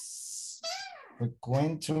is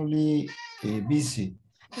frequently busy.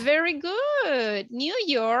 Very good. New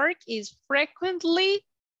York is frequently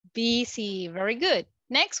busy. Very good.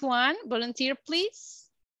 Next one, volunteer, please.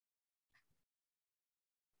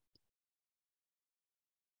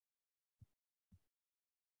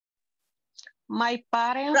 My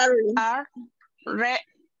parents are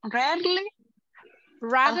rarely.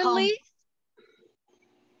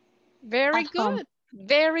 Very good.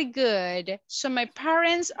 Very good. So my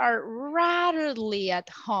parents are rarely at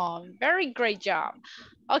home. Very great job.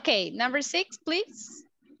 Okay, number 6, please.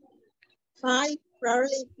 I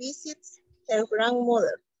rarely visit her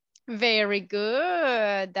grandmother. Very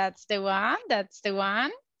good. That's the one. That's the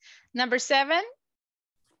one. Number 7.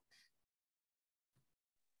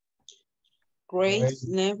 Grace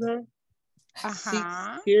never sees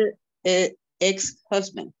her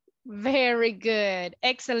ex-husband. Very good.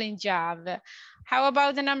 Excellent job. How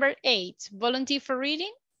about the number 8? Volunteer for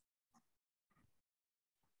reading?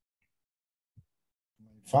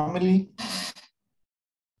 Family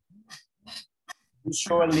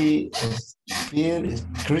usually spend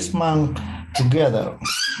Christmas together.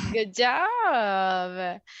 Good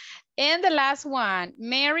job. And the last one,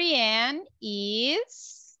 Marianne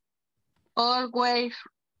is? Always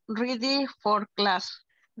ready for class.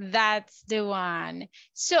 That's the one.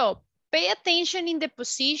 So pay attention in the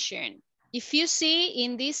position. If you see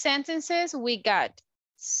in these sentences, we got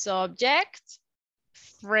subject,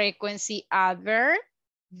 frequency adverb,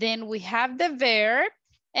 then we have the verb,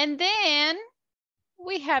 and then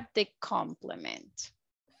we have the complement.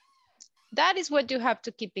 That is what you have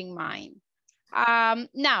to keep in mind.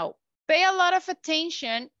 Now, pay a lot of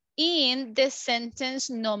attention in the sentence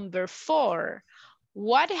number 4.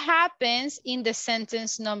 What happens in the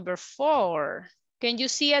sentence number 4? Can you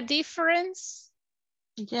see a difference?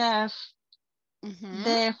 Yes.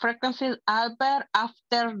 The frequency adverb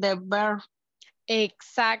after the verb.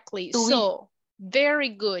 Exactly. So, very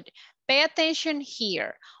good. Pay attention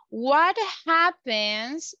here. What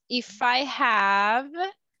happens if I have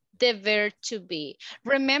the verb to be?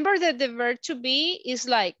 Remember that the verb to be is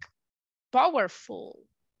like powerful.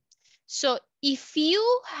 So if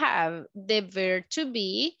you have the verb to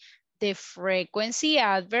be, the frequency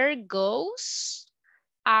adverb goes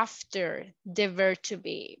after the verb to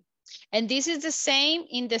be. And this is the same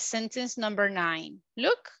in the sentence number 9.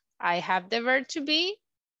 Look, I have the verb to be,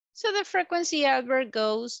 so the frequency adverb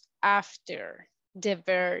goes after the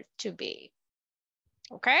verb to be.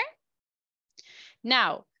 Okay?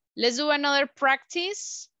 Now, let's do another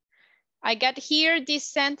practice. I got here these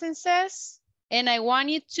sentences, and I want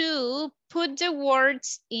you to put the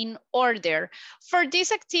words in order. For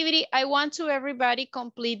this activity, I want to everybody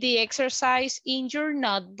complete the exercise in your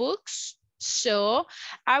notebooks. So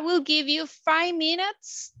I will give you 5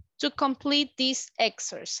 minutes to complete this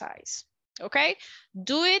exercise, okay?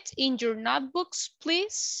 Do it in your notebooks,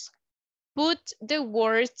 please. Put the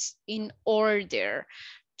words in order.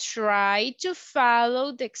 Try to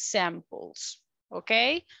follow the examples,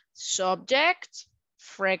 okay? Subject,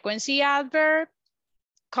 frequency adverb,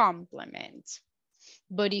 complement.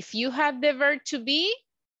 But if you have the verb to be,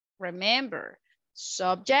 remember,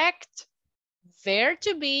 subject, verb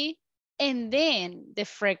to be, and then the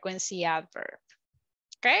frequency adverb.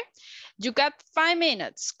 Okay? You got 5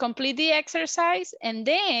 minutes. Complete the exercise, and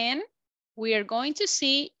then we are going to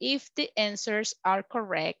see if the answers are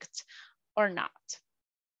correct or not.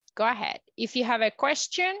 Go ahead. If you have a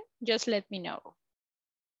question, just let me know.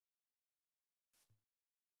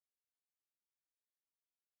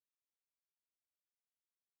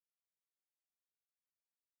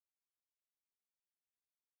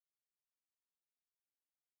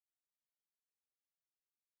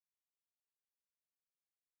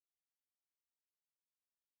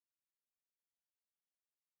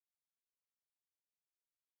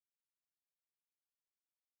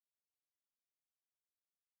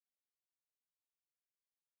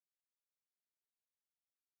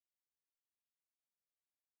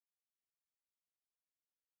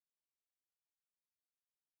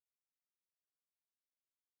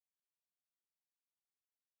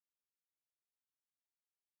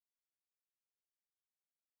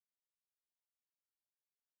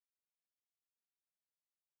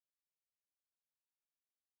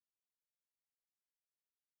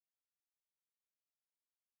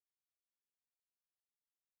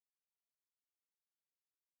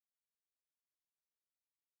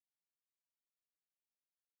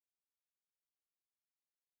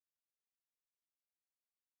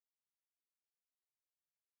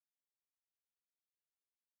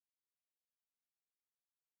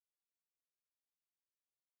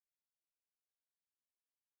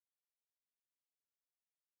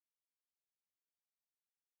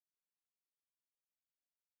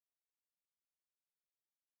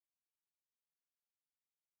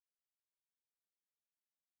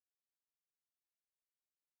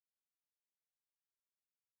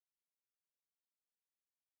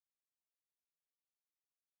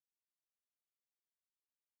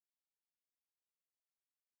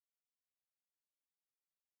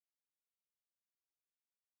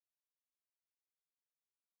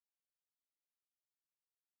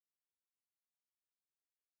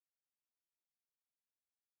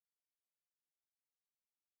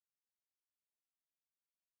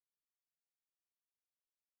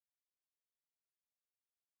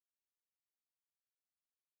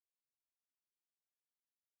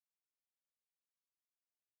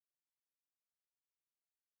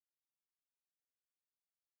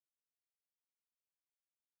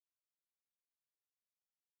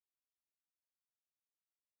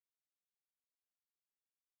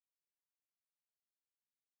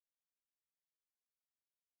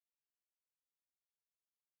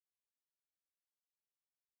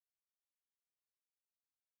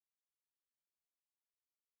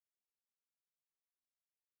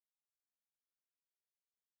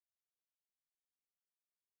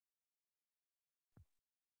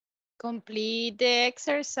 Complete the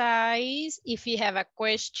exercise. If you have a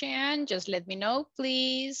question, just let me know,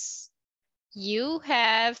 please. You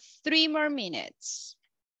have 3 more minutes.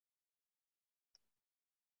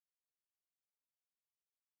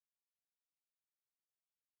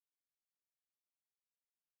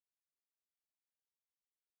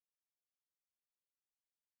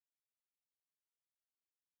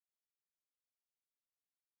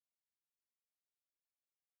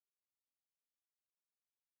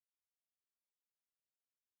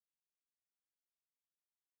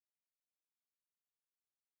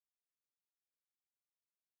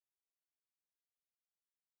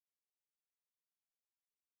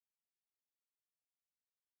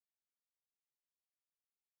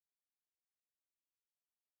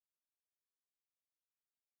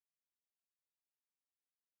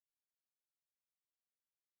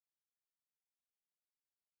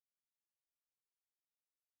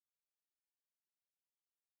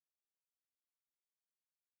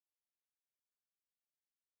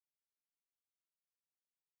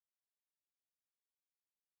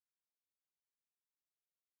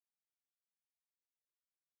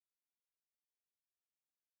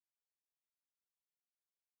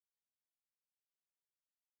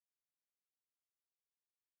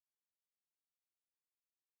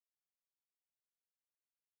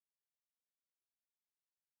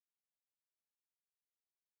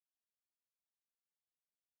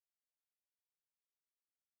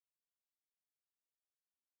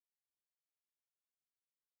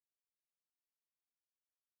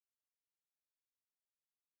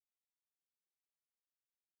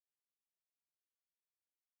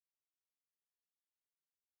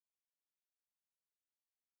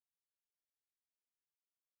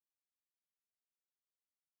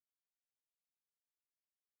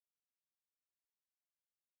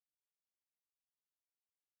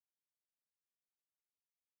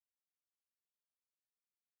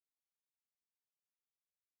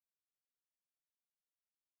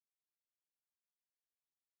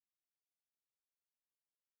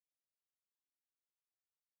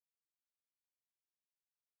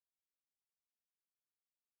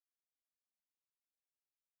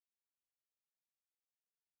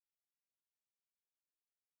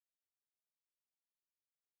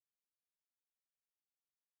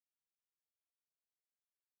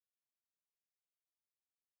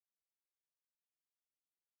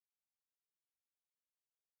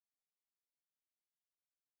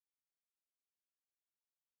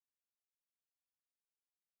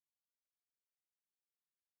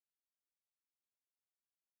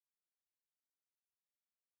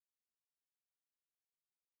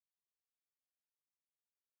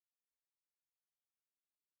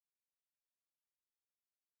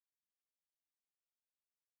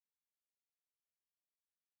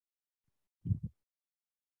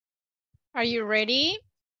 Are you ready?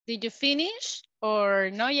 Did you finish or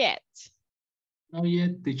not yet? Not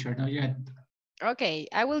yet, teacher, not yet. Okay,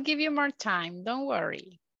 I will give you more time. Don't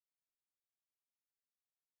worry.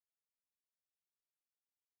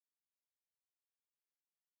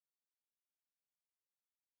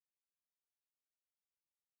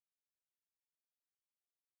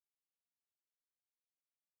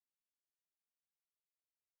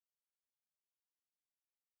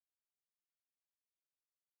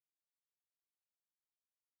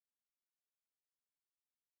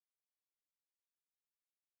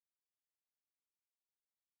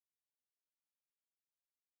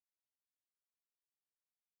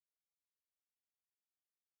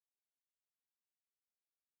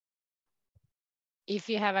 If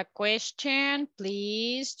you have a question,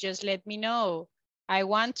 please just let me know. I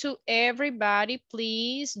want to everybody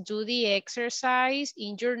please do the exercise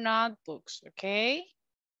in your notebooks, okay?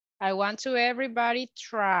 I want to everybody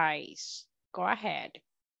tries. Go ahead.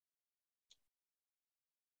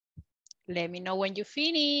 Let me know when you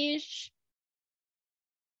finish.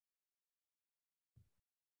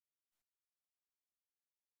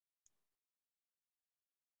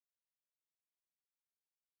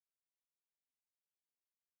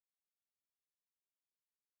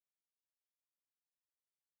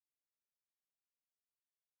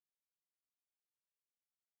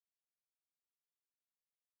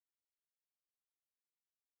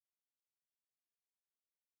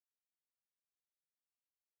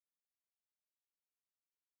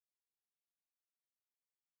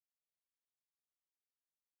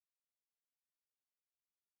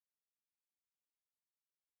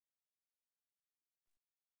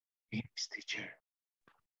 Yes, teacher.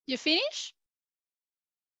 You finish?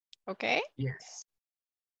 Okay. Yes.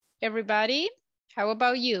 Everybody, how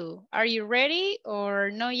about you? Are you ready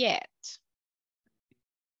or not yet?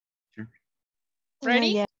 Sure. Ready?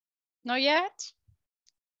 Yeah. Not yet?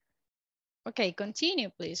 Okay, continue,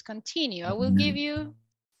 please, continue. I will give you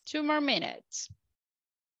 2 more minutes.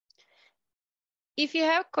 If you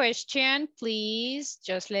have a question, please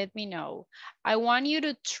just let me know. I want you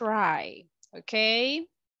to try, okay?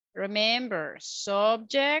 Remember,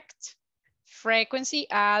 subject, frequency,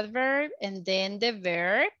 adverb, and then the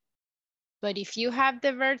verb. But if you have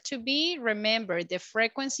the verb to be, remember the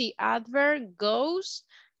frequency adverb goes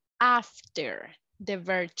after the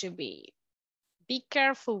verb to be. Be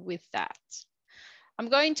careful with that. I'm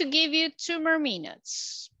going to give you 2 more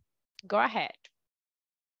minutes. Go ahead.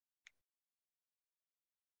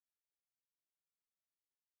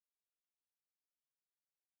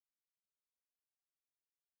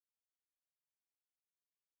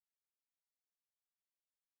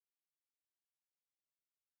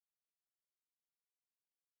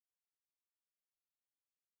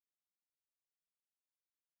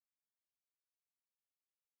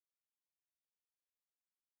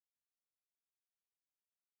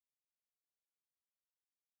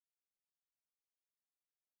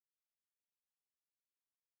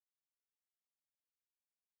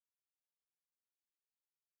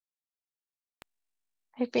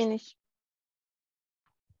 I finished.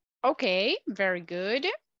 Okay, very good.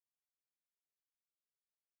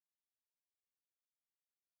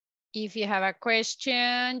 If you have a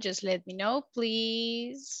question, just let me know,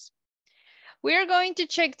 please. We are going to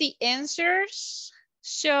check the answers.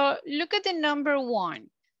 So look at the number 1.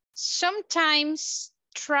 Sometimes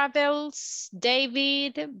travels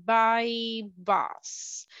David by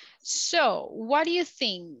bus. So what do you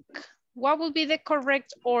think? What will be the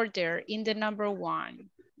correct order in the number 1?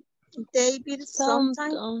 David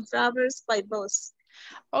sometimes travels by bus.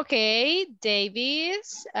 Okay, David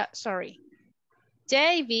sometimes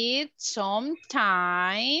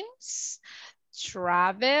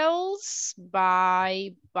travels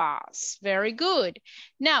by bus. Very good.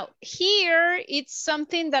 Now, here it's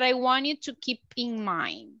something that I want you to keep in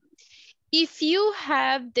mind. If you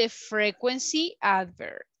have the frequency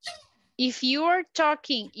adverb, if you are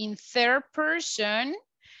talking in third person,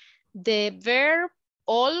 the verb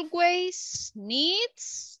always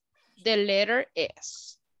needs the letter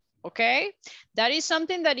S, okay? That is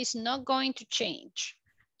something that is not going to change.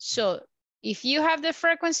 So if you have the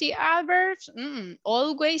frequency adverbs,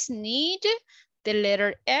 always need the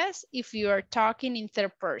letter S if you are talking in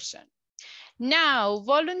third person. Now,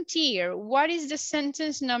 volunteer, what is the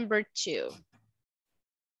sentence number 2?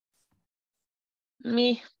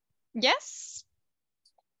 Me. Yes?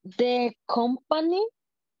 The company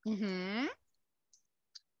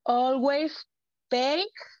always pay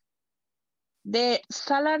the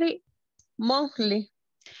salary monthly.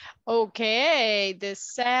 Okay, the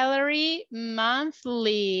salary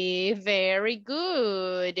monthly. Very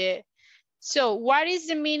good. So what is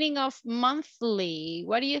the meaning of monthly?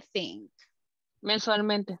 What do you think?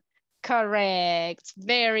 Mensualmente. Correct.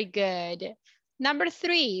 Very good. Number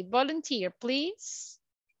 3, volunteer, please.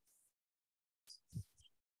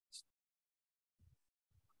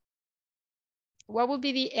 What would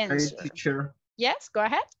be the answer? Hi, teacher. Yes, go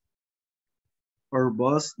ahead. Our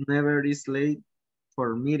boss never is late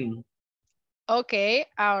for meeting. Okay,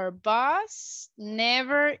 our boss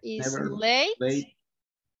never is late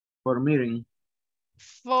for meeting.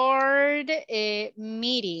 For a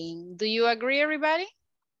meeting. Do you agree, everybody?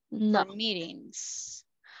 No. For meetings.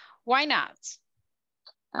 Why not?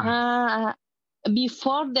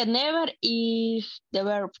 Before the never is the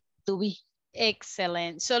verb to be.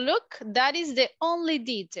 Excellent. So look, that is the only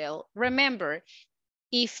detail. Remember,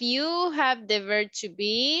 if you have the verb to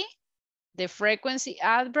be, the frequency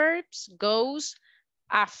adverbs goes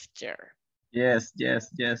after. Yes.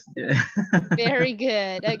 Very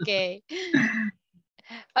good. Okay.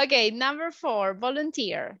 Okay, number 4,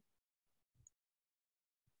 volunteer.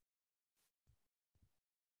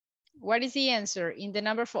 What is the answer in the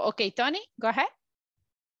number 4? Okay, Tony, go ahead.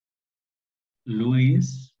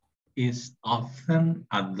 Luis is often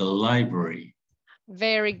at the library.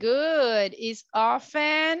 Very good. Is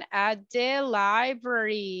often at the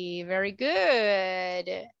library. Very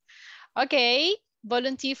good. Okay,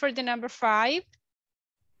 volunteer for the number 5.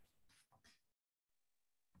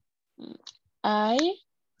 I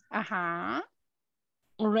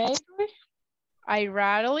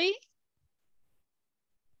rarely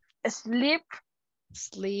sleep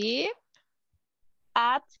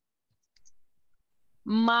at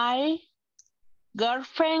my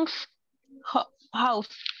girlfriend's house.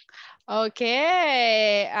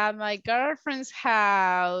 Okay, at my girlfriend's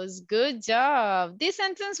house. Good job. This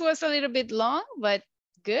sentence was a little bit long, but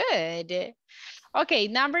good. Okay,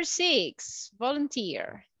 number 6,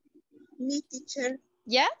 volunteer. Me, teacher.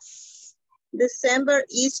 Yes? December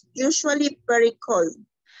is usually very cold.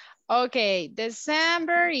 Okay,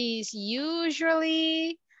 December is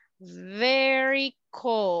usually very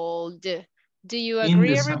cold. Do you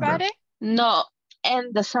agree, everybody? No,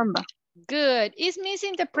 in December. Good. It's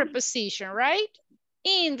missing the preposition, right?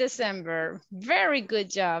 In December. Very good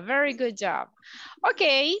job. Very good job.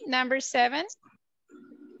 Okay, number 7.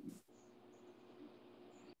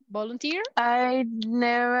 Volunteer? I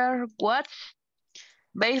never watch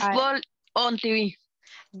baseball on TV.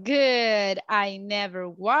 Good. I never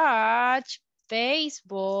watch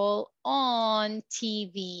baseball on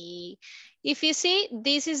TV. If you see,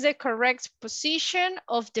 this is the correct position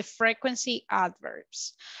of the frequency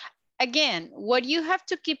adverbs. Again, what you have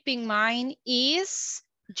to keep in mind is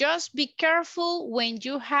just be careful when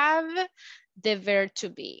you have the verb to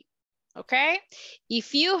be, okay?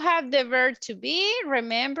 If you have the verb to be,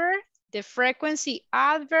 remember the frequency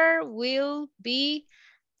adverb will be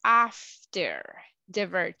after the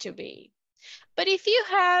verb to be. But if you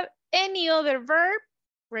have any other verb,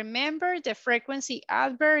 remember the frequency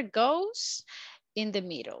adverb goes in the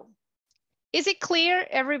middle. Is it clear,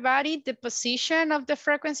 everybody, the position of the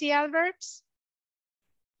frequency adverbs?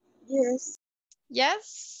 Yes.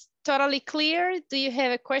 Yes, totally clear. Do you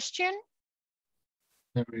have a question?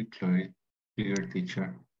 Very clear,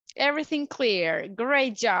 teacher. Everything clear.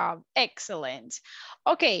 Great job. Excellent.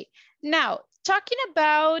 Okay, now talking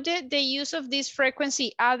about the use of these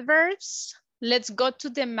frequency adverbs, let's go to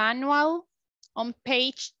the manual on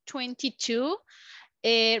page 22.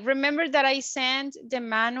 Remember that I sent the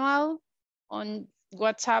manual on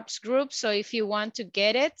WhatsApp's group, so if you want to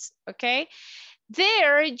get it, okay?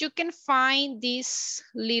 There you can find this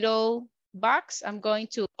little box. I'm going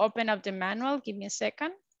to open up the manual. Give me a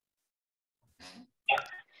second.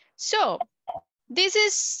 So this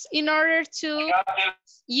is in order to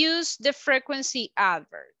use the frequency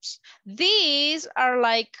adverbs. These are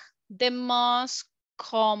like the most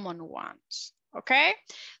common ones, okay?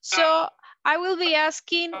 So I will be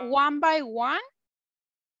asking one by one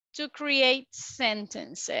to create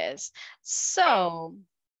sentences. So,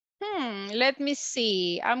 let me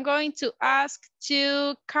see. I'm going to ask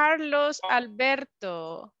to Carlos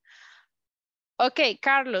Alberto. Okay,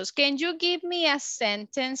 Carlos, can you give me a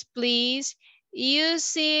sentence, please,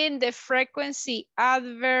 using the frequency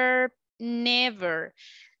adverb never?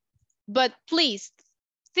 But please,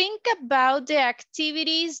 think about the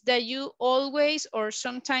activities that you always or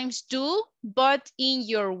sometimes do, but in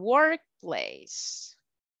your workplace.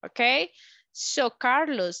 Okay, so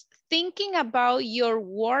Carlos, thinking about your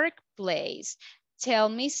workplace, tell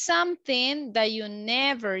me something that you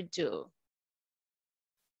never do.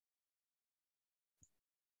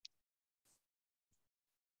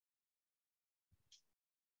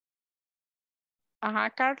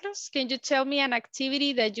 Carlos, can you tell me an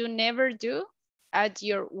activity that you never do at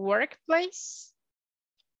your workplace?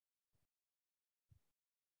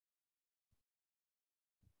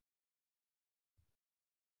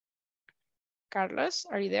 Carlos,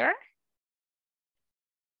 are you there?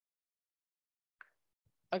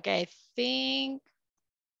 Okay, I think,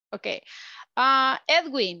 okay.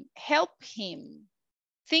 Edwin, help him.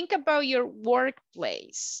 Think about your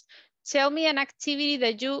workplace. Tell me an activity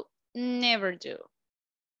that you never do.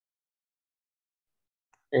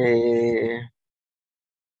 I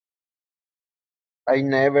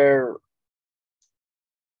never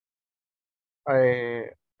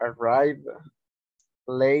arrive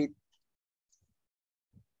late.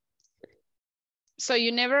 So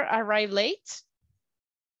you never arrive late?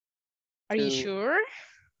 Are you sure?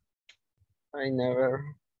 I never.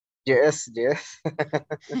 Yes. I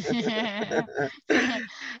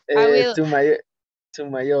will. To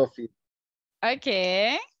my office.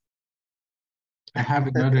 Okay. I have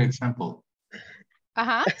another example.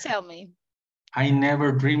 Tell me. I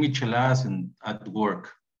never drink micheladas at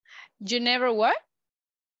work. You never what?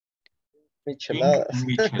 Micheladas.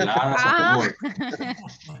 Micheladas at work.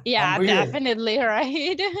 Yeah, definitely,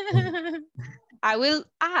 right? I will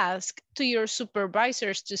ask to your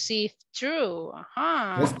supervisors to see if true.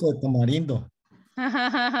 Fresco de tamarindo.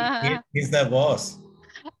 He's the boss.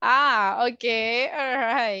 Okay, all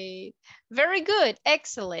right. Very good,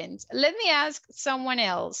 excellent. Let me ask someone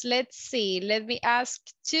else. Let's see, let me ask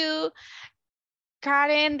to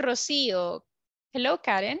Karen Rocio. Hello,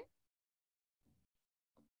 Karen.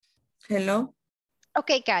 Hello.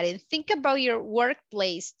 Okay, Karen, think about your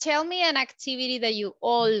workplace. Tell me an activity that you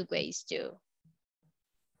always do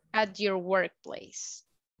at your workplace.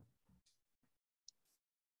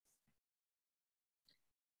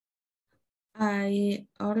 I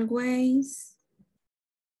always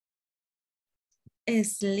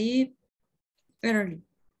sleep early.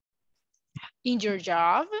 In your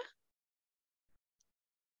job?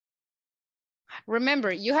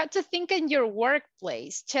 Remember, you have to think in your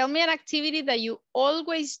workplace. Tell me an activity that you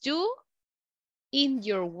always do in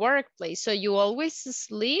your workplace. So you always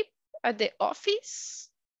sleep at the office?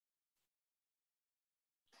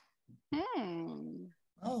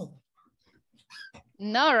 Oh.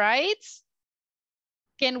 No, right?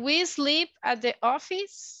 Can we sleep at the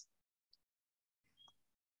office?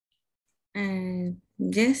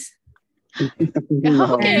 Yes.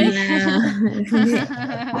 No. Okay.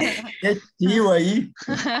 Qué chivo ahí.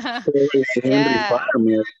 Yeah.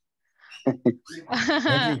 Henry,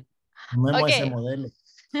 tomemos ese Okay. modelo.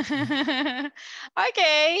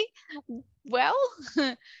 Okay. Well,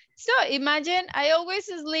 so imagine I always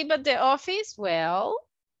sleep at the office. Well,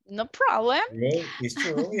 no problem. Really? It's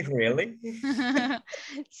true, really?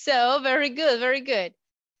 So very good, very good.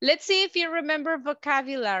 Let's see if you remember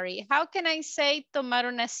vocabulary. How can I say tomar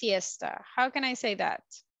una siesta? How can I say that?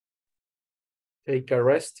 Take a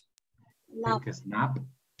rest. Take a snap.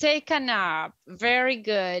 Take a nap. Very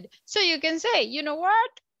good. So you can say, you know what?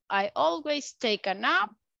 I always take a nap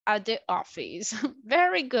at the office.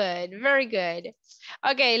 Very good, very good.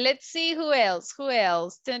 Okay, let's see who else. Who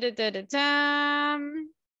else? Dun, dun, dun, dun, dun.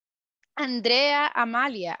 Andrea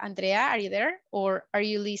Amalia. Andrea, are you there? Or are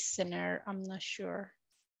you listener? I'm not sure.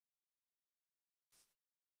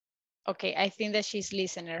 Okay, I think that she's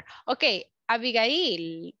listener. Okay,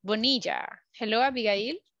 Abigail Bonilla. Hello,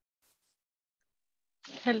 Abigail.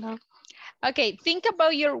 Hello. Okay, think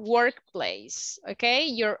about your workplace, okay?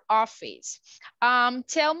 Your office.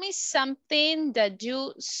 Tell me something that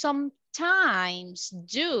you sometimes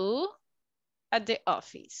do at the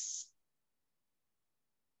office.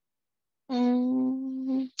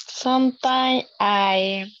 Sometimes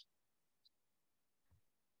I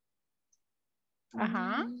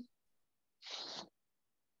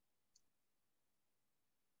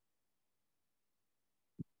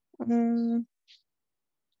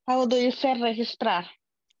how do you say registrar?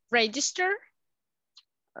 Register?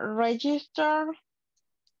 Register.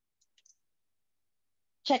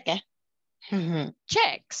 Cheque.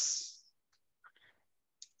 Checks.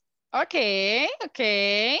 Okay,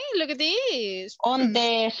 okay. Look at this. On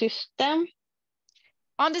the system.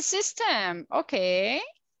 On the system. Okay.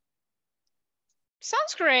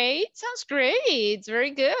 Sounds great. Sounds great.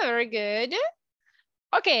 Very good. Very good.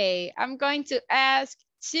 Okay, I'm going to ask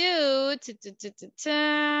to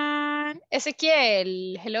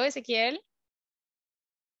Ezequiel. Hello, Ezequiel.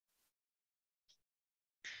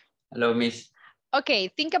 Hello, Miss. Okay,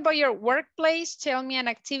 think about your workplace. Tell me an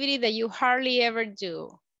activity that you hardly ever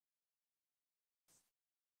do.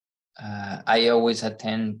 I always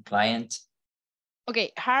attend clients.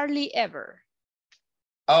 Okay, hardly ever.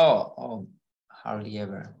 Oh, hardly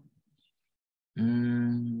ever.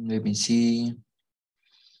 Let me see.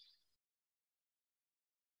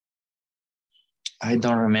 I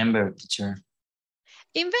don't remember, teacher.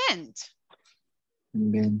 Invent.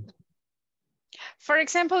 Invent. For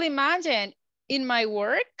example, imagine in my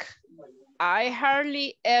work, I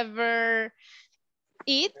hardly ever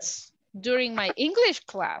eat during my English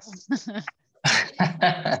class.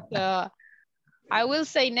 So I will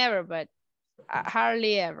say never, but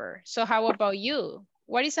hardly ever. So how about you?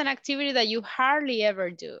 What is an activity that you hardly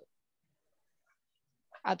ever do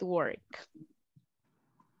at work?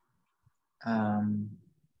 I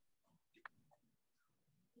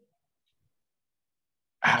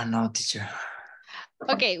don't know, teacher.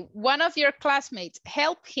 Okay, one of your classmates,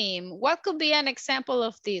 help him. What could be an example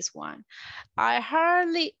of this one? I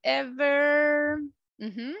hardly ever...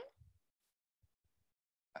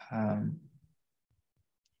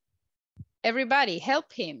 Everybody,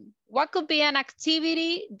 help him. What could be an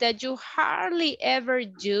activity that you hardly ever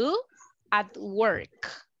do at work?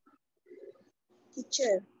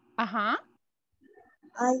 Teacher.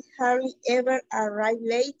 I hardly ever arrive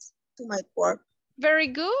late to my work. Very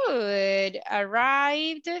good.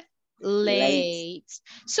 Arrived late.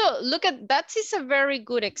 So look at that is a very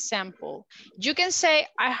good example. You can say,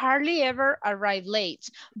 I hardly ever arrive late.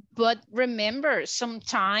 But remember,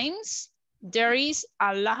 sometimes there is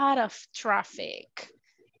a lot of traffic.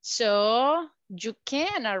 So you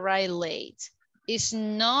can arrive late. It's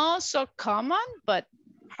not so common, but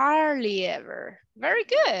hardly ever. Very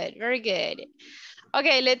good, very good.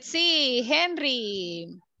 Okay, let's see, Henry.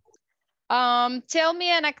 Tell me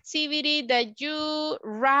an activity that you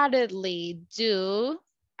readily do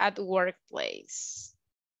at the workplace.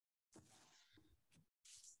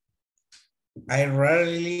 I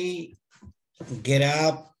rarely get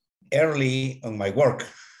up early on my work.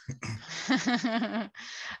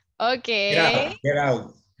 Okay. Get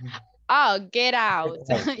out. Oh, get out.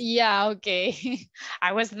 Yeah, okay.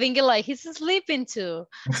 I was thinking like he's sleeping too.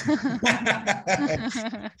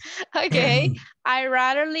 Okay. I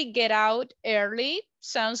ratherly get out early.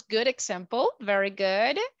 Sounds good example. Very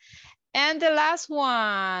good. And the last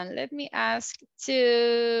one, let me ask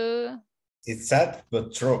to... It's sad,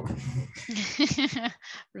 but true.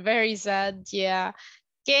 Very sad, yeah.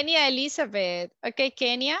 Kenya Elizabeth. Okay,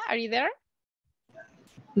 Kenya, are you there?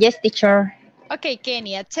 Yes, teacher. Okay,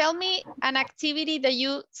 Kenya, tell me an activity that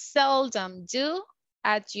you seldom do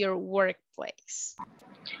at your workplace.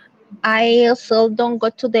 I seldom go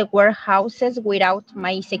to the warehouses without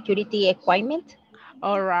my security equipment.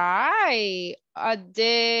 All right. At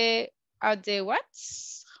the what?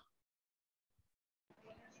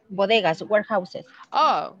 Bodegas, warehouses.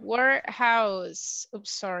 Oh, warehouse. Oops,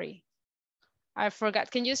 sorry. I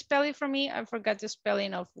forgot. Can you spell it for me? I forgot the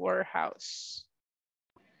spelling of warehouse.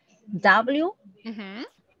 W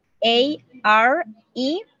A R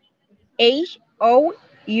E H O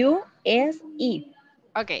U S E.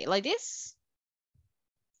 Okay, like this?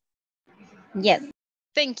 Yes.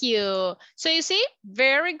 Thank you. So you see,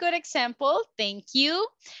 very good example. Thank you.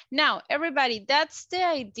 Now, everybody, that's the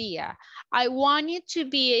idea. I want you to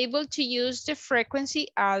be able to use the frequency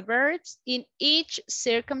adverbs in each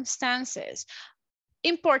circumstances.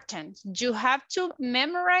 Important, you have to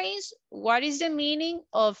memorize what is the meaning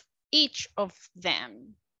of each of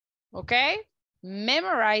them. Okay?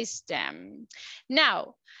 Memorize them.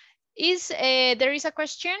 Now, there is a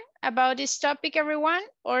question about this topic, everyone,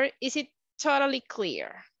 or is it totally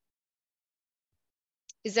clear?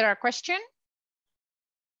 Is there a question?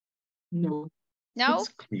 No. No? It's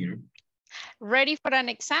clear. Ready for an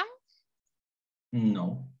exam?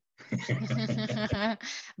 No.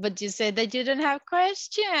 But you said that you don't have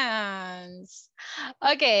questions.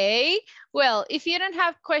 Okay, well, if you don't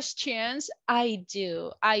have questions, I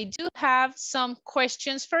do. I do have some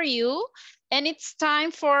questions for you, and it's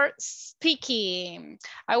time for speaking.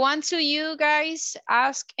 I want to you guys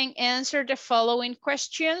ask and answer the following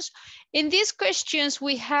questions. In these questions,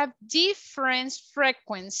 we have different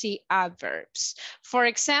frequency adverbs. For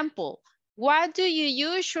example, what do you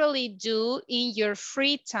usually do in your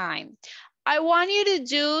free time? I want you to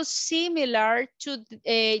do similar to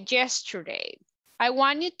yesterday. I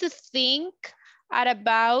want you to think at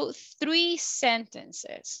about 3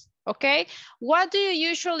 sentences, okay? What do you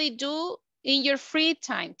usually do in your free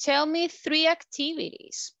time? Tell me 3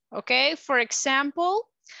 activities, okay? For example,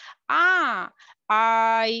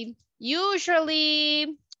 I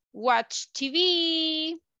usually watch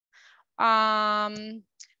TV,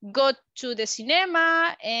 go to the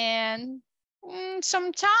cinema, and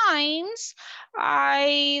sometimes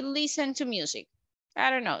I listen to music. I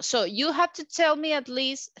don't know. So you have to tell me at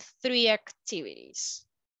least 3 activities,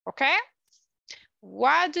 okay?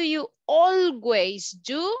 What do you always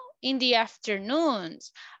do in the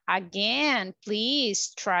afternoons? Again,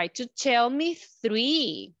 please try to tell me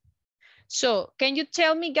 3. So can you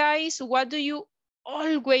tell me, guys, what do you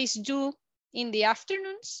always do in the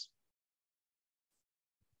afternoons?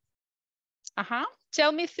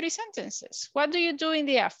 Tell me 3 sentences. What do you do in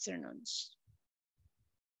the afternoons?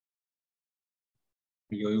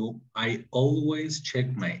 I always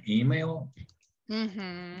check my email.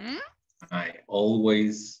 I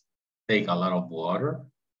always take a lot of water.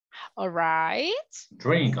 All right.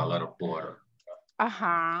 Drink a lot of water.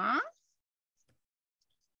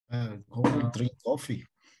 Drink coffee.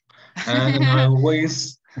 And I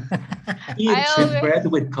always eat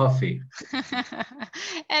bread with coffee.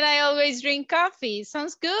 And I always drink coffee.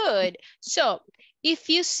 Sounds good. So if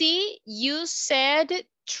you see, you said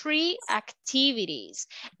 3 activities,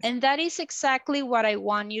 and that is exactly what I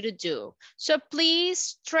want you to do. So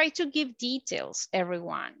please try to give details,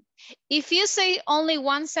 everyone. If you say only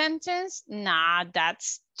 1 sentence, nah,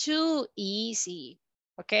 that's too easy.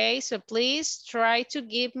 Okay, so please try to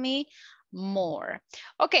give me more.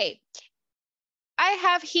 Okay, I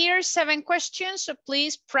have here 7 questions, so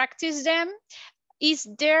please practice them. Is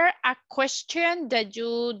there a question that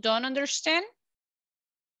you don't understand?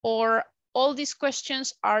 Or all these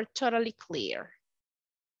questions are totally clear?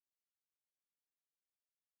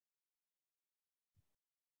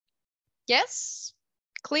 Yes?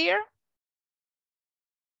 Clear?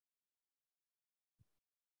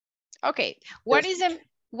 Okay, what is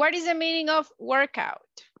the meaning of workout?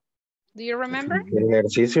 Do you remember?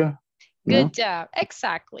 Ejercicio. Good job,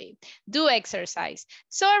 exactly. Do exercise.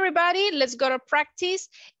 So everybody, let's go to practice.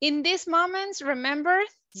 In these moments, remember,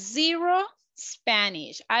 0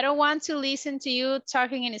 Spanish. I don't want to listen to you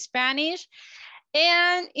talking in Spanish.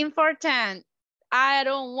 And important, I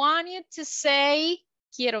don't want you to say,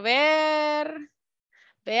 quiero ver,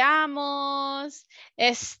 Veamos.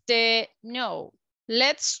 No.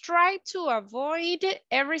 Let's try to avoid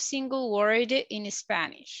every single word in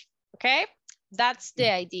Spanish. Okay? That's the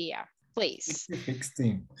idea, please.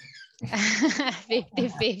 16.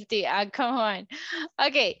 50-50. Come on.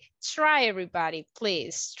 Okay, try everybody,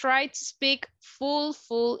 please. Try to speak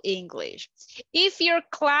full English. If your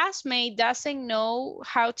classmate doesn't know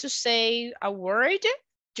how to say a word,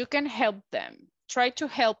 you can help them. Try to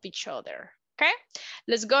help each other. Okay,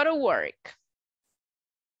 let's go to work.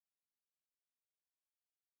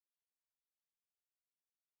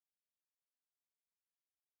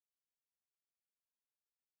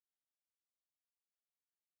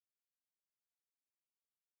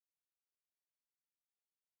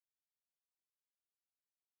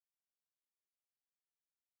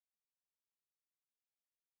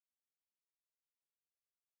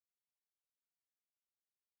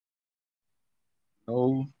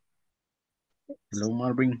 Hello. Hello,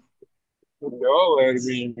 Marvin. Hello,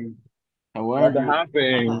 Edwin. How are What you?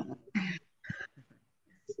 happened?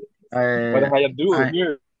 What are you doing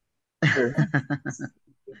here?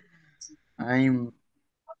 I'm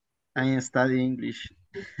studying English.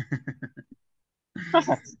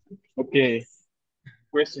 Okay,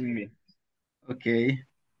 question me. Okay.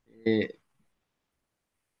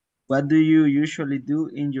 What do you usually do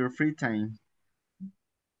in your free time?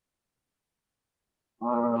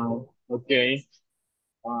 Okay.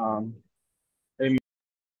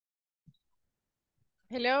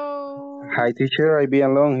 Hello. Hi, teacher. I be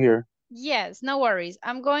alone here. Yes, no worries.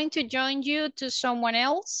 I'm going to join you to someone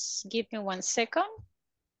else. Give me 1 second.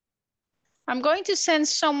 I'm going to send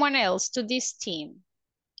someone else to this team.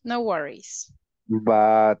 No worries.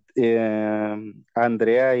 But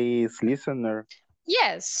Andrea is listener.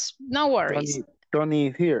 Yes, no worries. Tony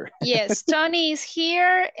is here. Yes, Tony is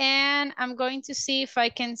here, and I'm going to see if I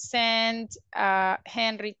can send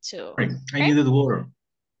Henry too. Okay? I needed water.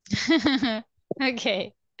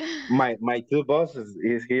 Okay. My two bosses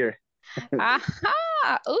is here.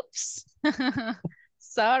 Aha! Oops.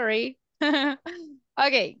 Sorry.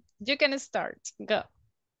 Okay, you can start. Go.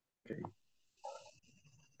 Okay.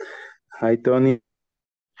 Hi, Tony.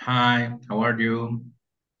 Hi, how are you?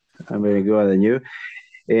 I'm very good, and you?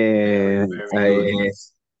 I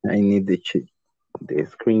need the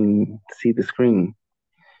screen. See the screen.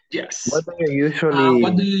 Yes. What do you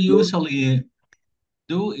usually?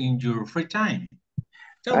 Do in your free time?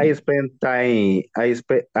 I spend time.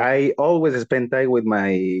 I always spend time with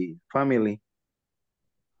my family.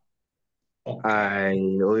 Okay. I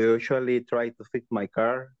usually try to fix my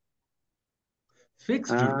car. Fix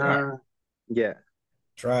your car? Yeah.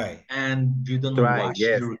 Try. And you don't wash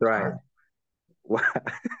your car?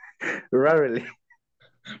 Rarely.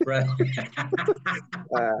 Right.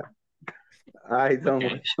 I don't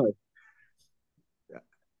wash it.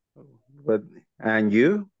 But and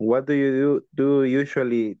you? What do you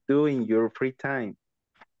usually do in your free time?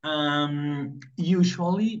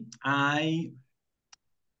 Usually I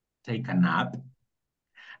take a nap.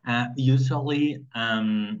 Usually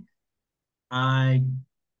I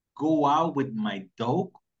go out with my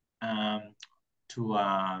dog to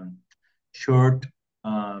a short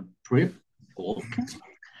trip walking,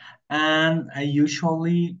 and I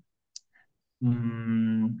usually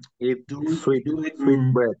eat sweet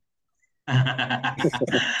bread.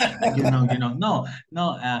 No.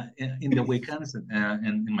 In the weekends and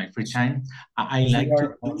in my free time, I like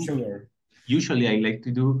to do. Usually, I like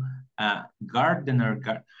to do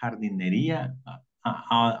jardineria.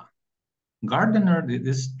 Gardener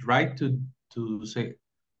is right to say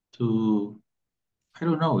to. I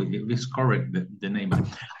don't know if it's correct the name.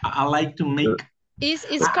 I like to make. Is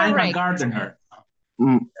correct. I'm a gardener.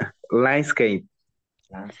 Landscape.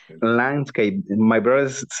 My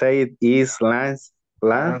brothers say it is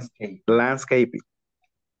landscaping.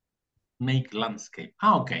 Make landscape.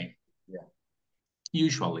 Okay. Yeah.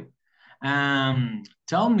 Usually.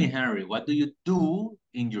 Tell me, Henry, what do you do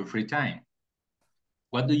in your free time?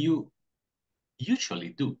 What do you usually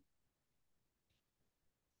do?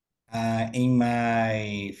 In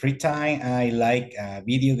my free time, I like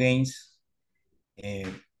video games.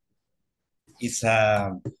 It's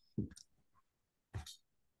seldom.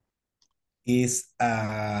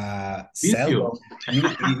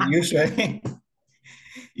 Usually,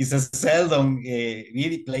 it's a seldom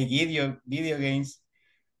play video games.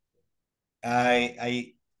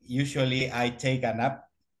 I usually take a nap.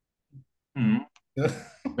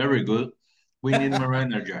 Very good. We need more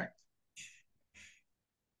energy.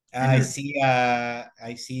 I see.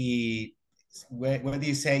 What do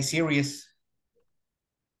you say? Series.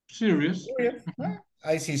 Serious.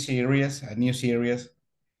 I see series, a new series,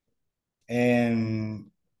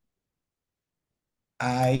 and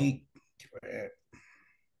I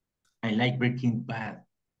like Breaking Bad.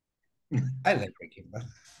 I like Breaking Bad.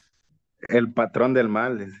 El patrón del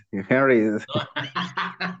mal, Henry.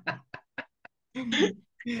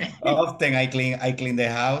 Often I clean the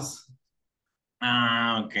house.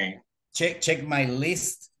 Okay. Check my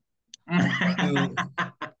list to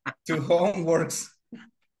homeworks.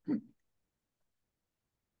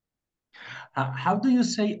 How do you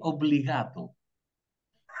say obligado?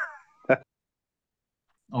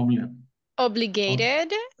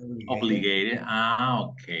 Obligated. Obligated.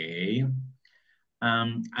 Okay.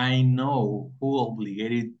 I know who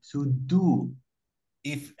obligated to do.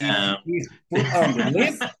 If he's put on the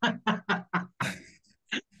list,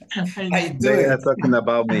 I do They it. are talking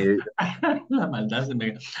about me. La maldad se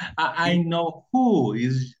me... I know who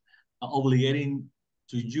is obligating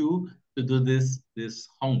to you to do this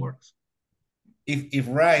homework. If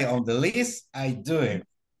right on the list, I do it.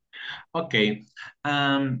 Okay.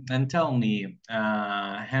 And tell me,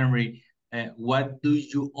 Henry, what do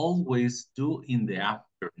you always do in the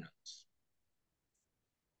afternoons?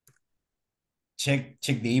 Check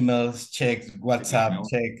the emails, check WhatsApp,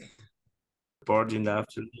 check. Report in the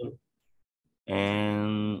afternoon.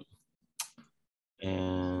 And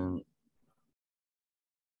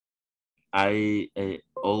I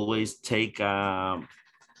always take a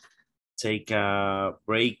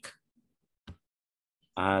break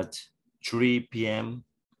at 3 p.m.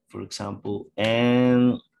 for example,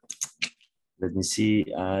 and let me see,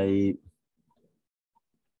 I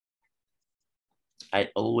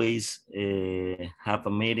always have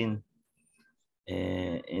a meeting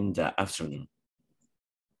in the afternoon.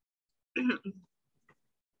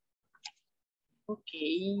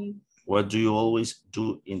 Okay. What do you always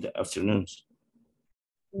do in the afternoons?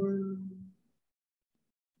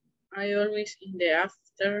 I always in the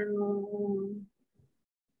afternoon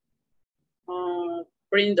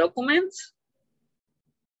print documents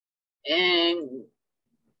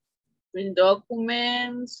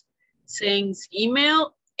sends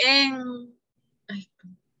email, and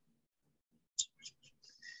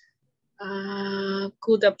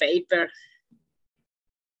cut a paper.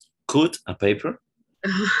 Cut a paper?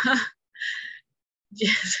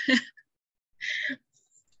 Yes.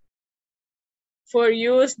 For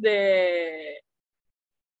use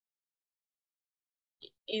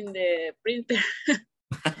in the printer.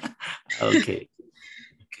 Okay.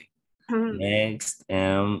 Next,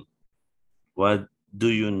 what do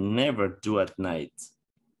you never do at night?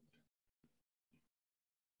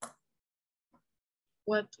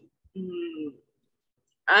 What?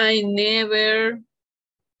 I never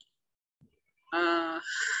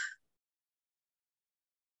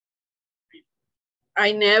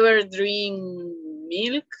drink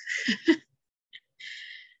milk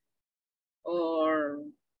or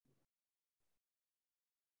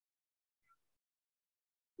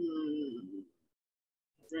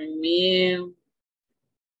drink milk,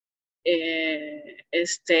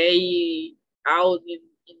 stay out in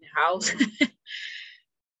the house.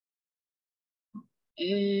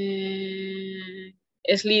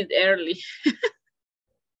 Sleep early.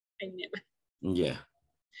 I never. Yeah.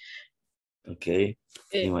 Okay.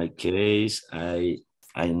 In my case, I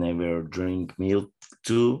never drink milk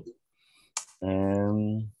too.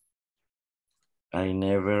 And I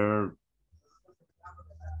never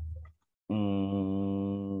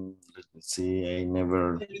let me see, I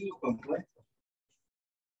never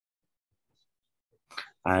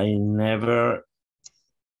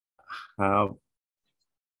have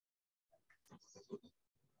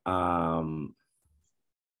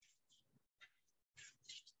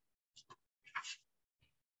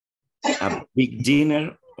a big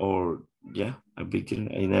dinner, or a big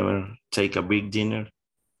dinner. I never take a big dinner.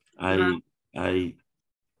 I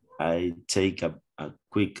take a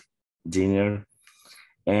quick dinner,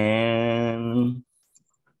 and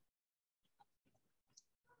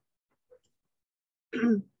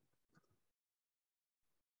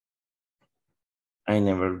I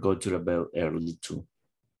never go to the bed early too.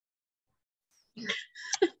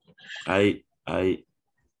 I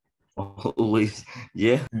always,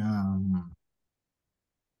 yeah.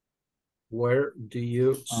 Where do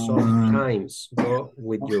you sometimes go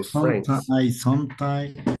with your friends?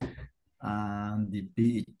 Sometimes on the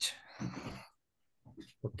beach.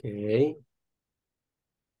 Okay.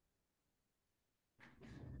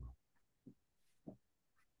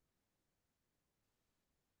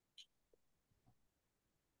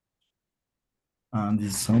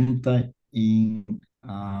 And sometimes in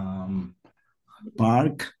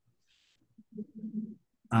park.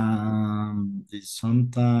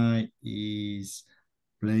 Sometimes is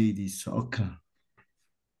play the soccer.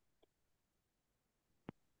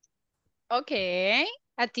 Okay.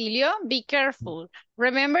 Atilio, be careful.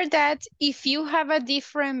 Remember that if you have a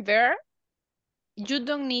different verb, you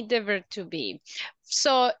don't need the verb to be.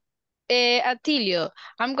 So, Atilio,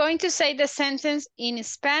 I'm going to say the sentence in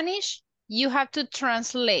Spanish. You have to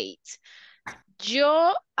translate.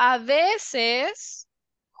 Yo a veces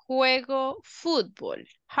juego fútbol.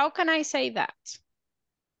 How can I say that?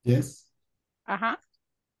 Yes.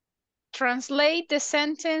 Translate the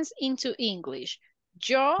sentence into English.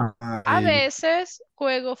 Yo a I, veces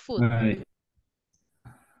juego fútbol.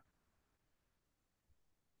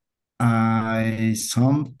 I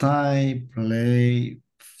sometimes play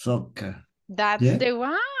soccer. That's Yeah? the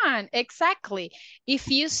one. Exactly. If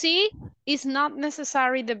you see, it's not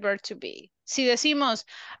necessary the verb to be. Si decimos,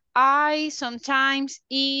 I sometimes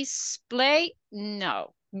is play,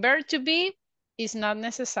 no. Verb to be is not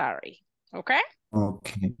necessary. Okay?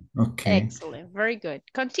 Okay. Okay. Excellent. Very good.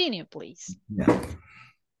 Continue, please. Yeah.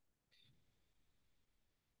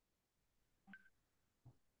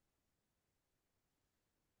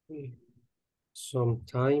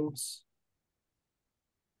 Sometimes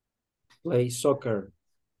play soccer.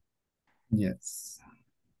 Yes.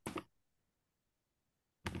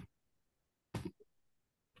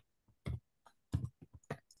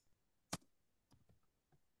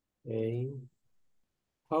 Okay.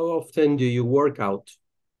 How often do you work out?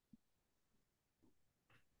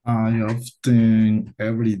 I often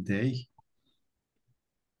every day.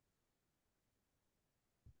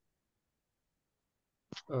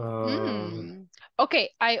 Okay,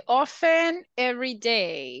 I often every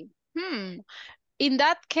day. In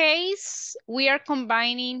that case, we are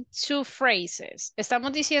combining two phrases.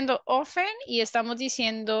 Estamos diciendo often y estamos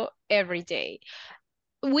diciendo every day.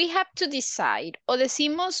 We have to decide, o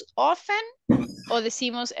decimos often o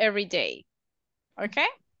decimos every day. Okay?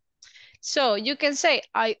 So you can say,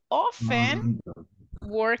 I often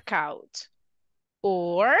work out,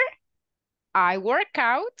 or I work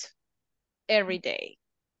out every day.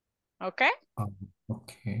 Okay?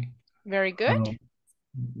 Okay. Very good.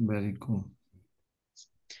 Very good.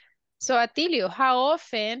 So Atilio, how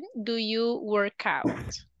often do you work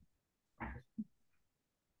out?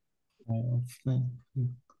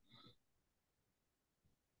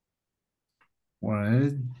 Where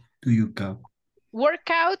do you go?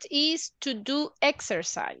 Workout is to do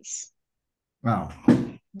exercise. Wow.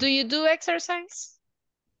 Do you do exercise?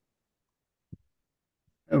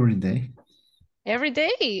 Every day. Every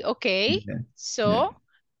day, okay. Yeah. So,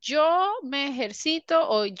 yo me ejercito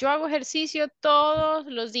o yo hago ejercicio todos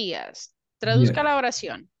los días. Traduzca la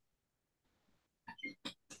oración.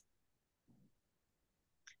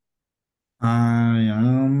 I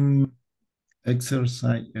am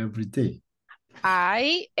exercise every day.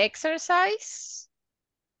 I exercise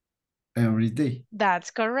every day. That's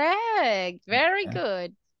correct. Very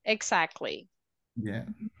good. Exactly. Yeah.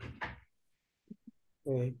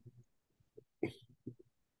 Okay.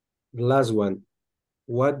 Last one.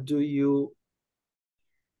 What do you?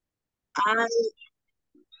 I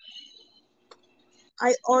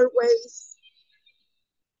always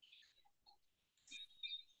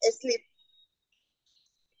sleep.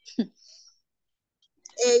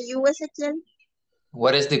 You, Ezequiel?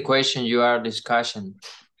 What is the question you are discussing?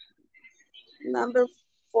 Number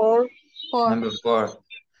 4. Number 4.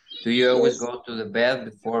 Do you always Yes. go to the bed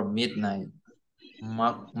before midnight?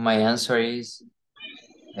 My answer is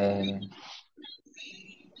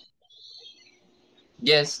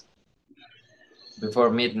yes,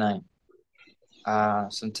 before midnight.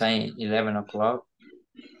 Sometime 11 o'clock.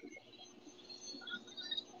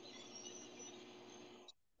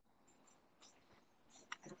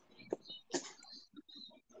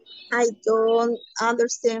 I don't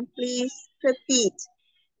understand. Please repeat.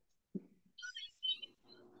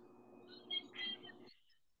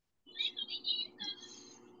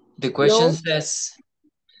 The question says,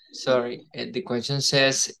 sorry, the question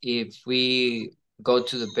says if we go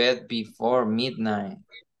to the bed before midnight,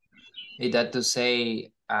 is that to say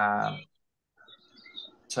 12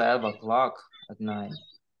 o'clock at night?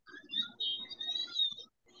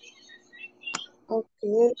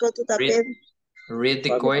 Okay, go to the bed. Read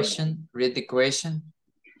the question. Read the question.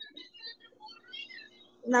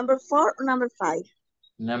 Number 4 or number 5?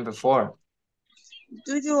 Number 4.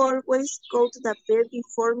 Do you always go to the bed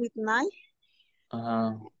before midnight?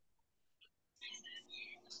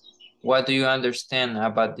 What do you understand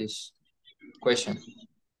about this question?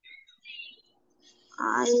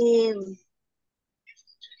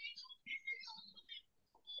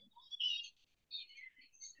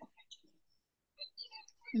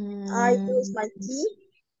 I use my tea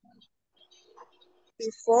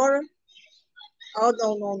before. Oh,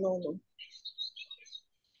 no.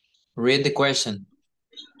 Read the question.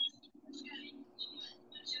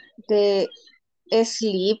 The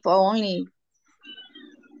sleep only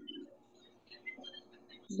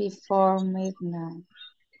before midnight.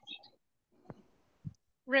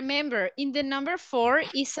 Remember, in the number 4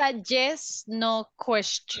 is a yes, no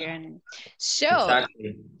question. So,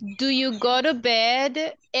 Exactly. do you go to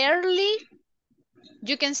bed early?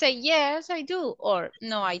 You can say, yes, I do, or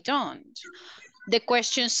no, I don't. The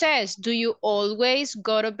question says, do you always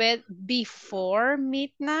go to bed before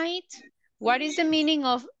midnight? What is the meaning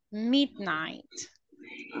of midnight?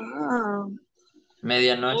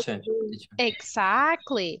 Medianoche.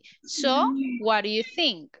 Exactly. So, what do you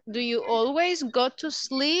think? Do you always go to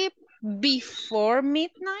sleep before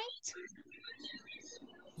midnight?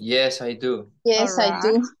 Yes, I do. Yes, I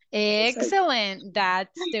do. Excellent.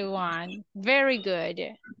 That's the one. Very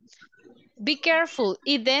good. Be careful.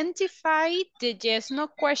 Identify the yes, no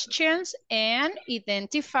questions and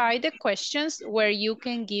identify the questions where you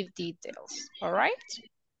can give details. All right?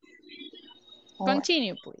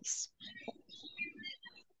 Continue, please.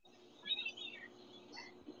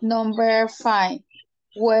 Number 5.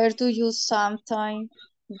 Where do you sometimes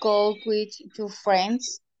go with your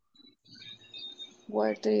friends?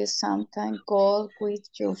 Where do you sometimes go with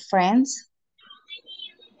your friends?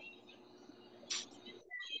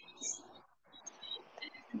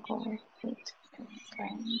 Go with your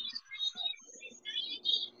friends.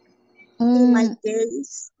 In my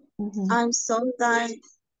case, I'm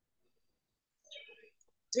sometimes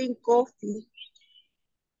drink coffee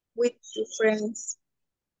with your friends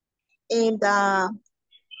in the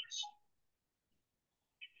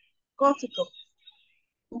coffee cup.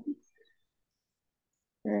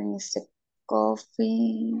 Drinks the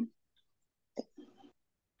coffee.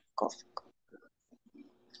 Coffee cup.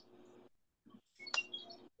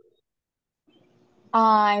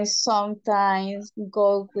 I sometimes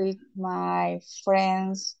go with my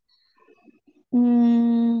friends.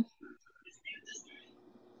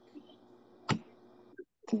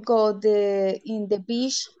 Go in the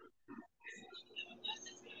beach.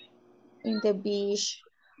 In the beach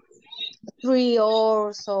 3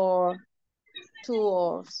 hours or 2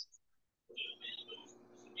 hours.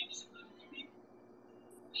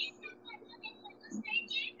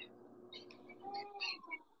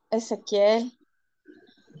 Ezequiel.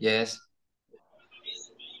 Yes.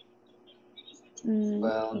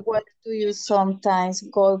 Well, where do you sometimes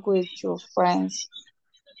go with your friends?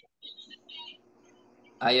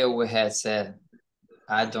 I always had said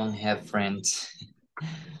I don't have friends.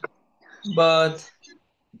 But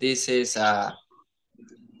this is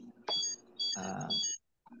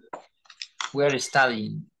we're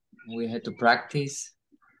studying. We had to practice.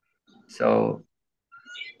 So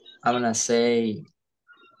I'm gonna say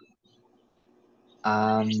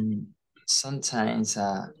sometimes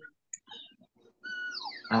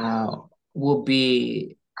will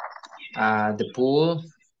be the pool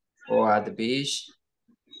or at the beach,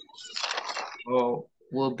 or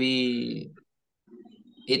will be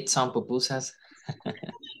eat some pupusas.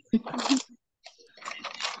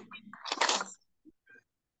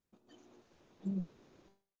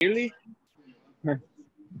 Really?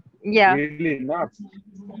 Yeah. Really not.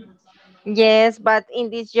 Yes, but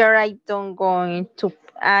in this year I don't going to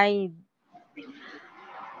I'm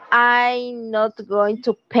not going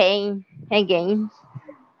to pay again.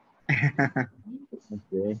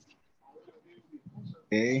 Okay.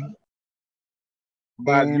 Okay.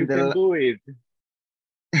 But you can do it.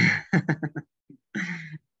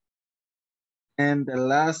 And the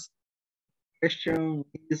last question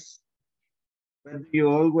is, what do you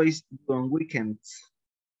always do on weekends?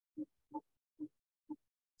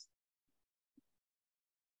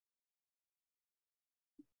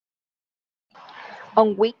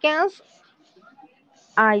 On weekends,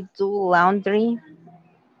 I do laundry.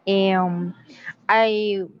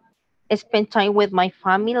 I spend time with my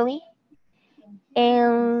family.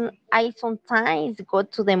 And I sometimes go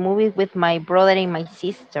to the movies with my brother and my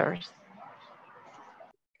sisters.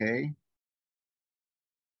 Okay.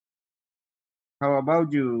 How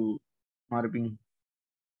about you, Marvin?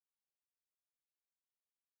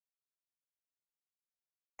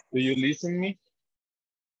 Do you listen me?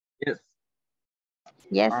 Yes.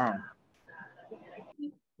 Yes.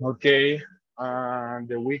 Okay.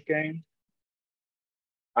 The weekend,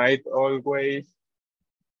 I always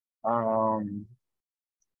I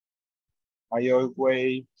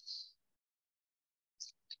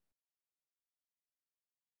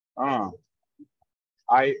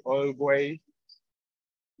always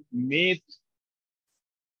meet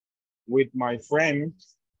with my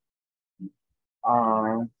friends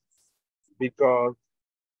because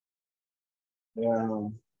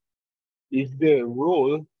is the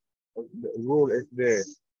rule. The rule is the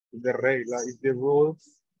regla is the rule.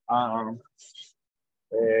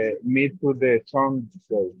 Meet to the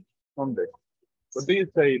Sunday. Sunday. What do you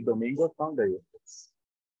say? Domingo, Sunday.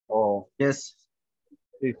 Oh. Yes.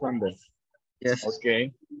 Sí, Sunday. Yes.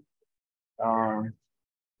 Okay.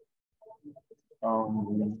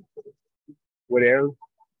 What else?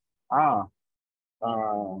 Oh,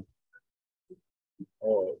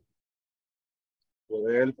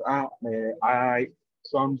 what else? I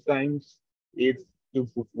sometimes eat to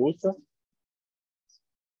pupusa.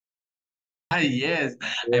 Yes,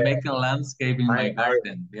 I make a landscape in my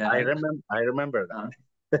garden. Yeah, I remember that.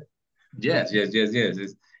 Yes.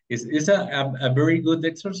 It's a very good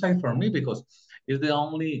exercise for me because it's the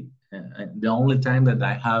only time that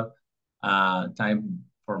I have time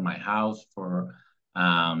for my house for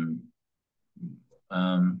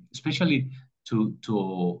especially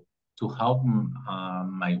to help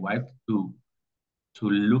my wife to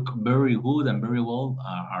look very good and very well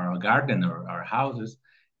our garden or our houses.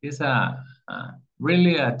 Is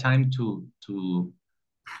really a time to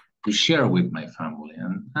share with my family,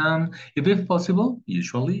 and if it's possible,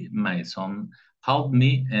 usually my son helped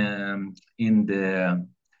me in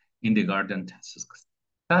the garden tasks.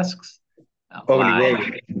 Like,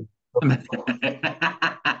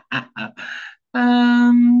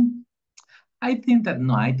 I think that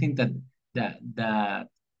no, I think that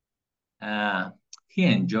he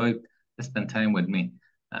enjoyed spend time with me.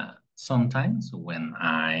 Sometimes when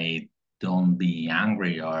I don't be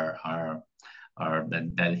angry or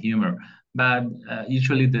that humor, but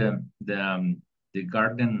usually the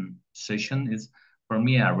garden session is for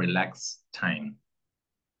me a relaxed time.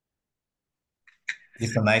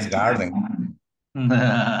 It's a nice garden.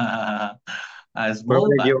 A small,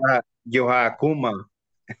 you are Kuma.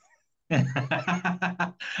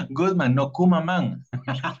 Good man, no Kuma man.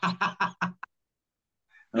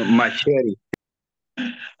 Machete.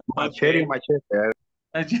 Okay. Machete.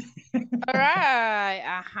 All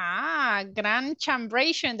right. Grand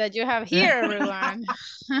chambration that you have here, everyone.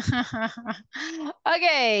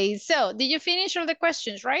 Okay, so did you finish all the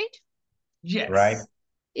questions, right? Yes. Right.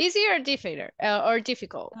 Easy or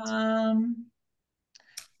difficult?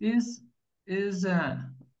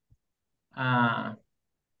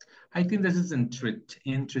 I think this is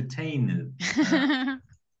entertaining.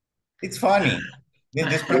 It's funny.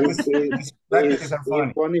 This practices are funny.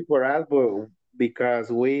 It's funny for us, but because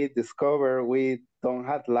we discover we don't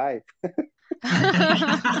have life.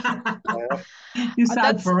 It's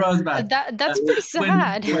sad for us, but that's pretty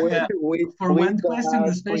sad. For one question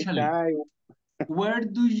especially, where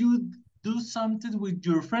do you do something with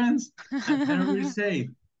your friends? And we say,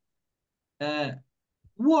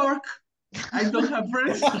 work. I don't have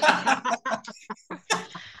friends.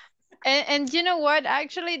 And you know what?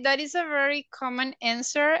 Actually, that is a very common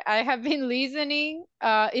answer. I have been listening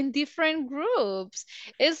in different groups.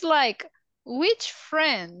 It's like, which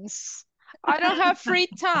friends? I don't have free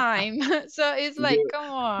time. So it's like, come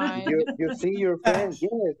on. You see your friend?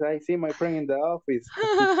 Yes, I see my friend in the office.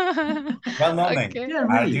 One moment. Okay. Yeah,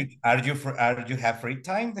 really. Are you have free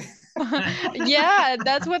time? Yeah,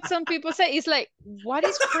 that's what some people say. It's like, what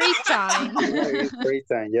is free time? What is free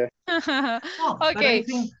time? Yeah. Okay.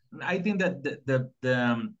 But I think that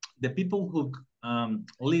the people who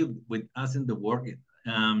live with us in the work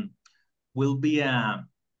will be a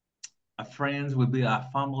friends, will be a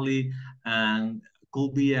family, and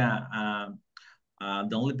could be the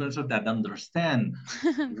only person that understand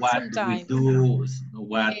what we do,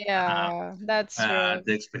 what that's true.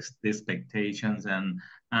 The expectations,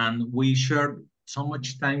 and we share so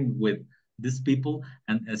much time with these people,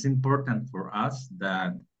 and it's important for us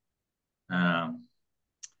that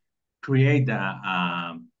create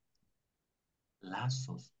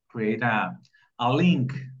create a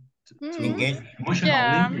link to engage,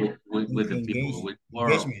 emotional link with the people, with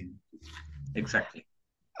world. Exactly.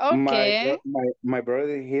 Okay. My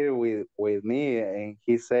brother here with me, and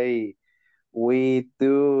he say we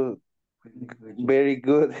do very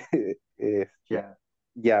good.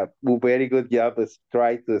 Very good job is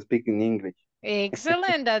try to speak in English.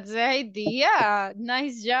 Excellent, that's the idea.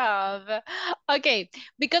 Nice job. Okay,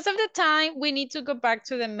 because of the time, we need to go back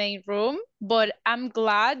to the main room, but I'm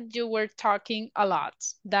glad you were talking a lot.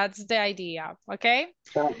 That's the idea, okay?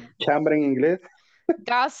 Chambre en inglés?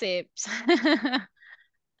 Gossips.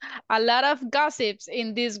 A lot of gossips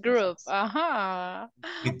in this group.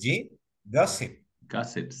 With G? Gossip.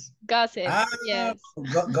 Gossips. Gossips, yes.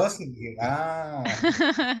 Gossip.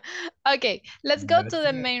 Okay, let's go to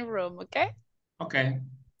the main room, okay? Okay.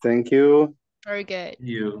 Thank you. Very good.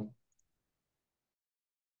 You.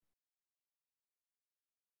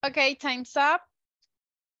 Okay, time's up.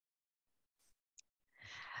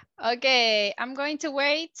 Okay, I'm going to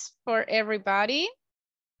wait for everybody.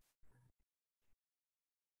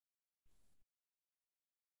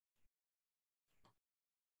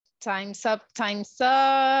 Time's up, time's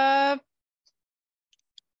up.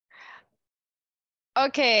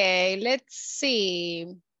 Okay, let's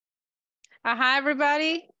see.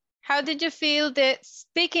 Everybody. How did you feel the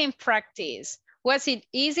speaking practice? Was it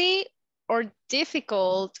easy or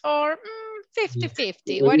difficult or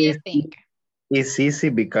 50-50? What do you think? It's easy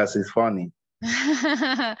because it's funny.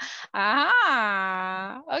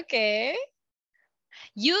 Okay.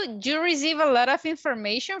 You receive a lot of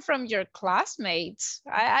information from your classmates.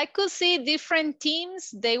 I could see different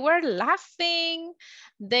teams. They were laughing.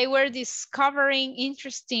 They were discovering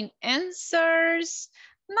interesting answers.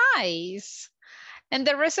 Nice. And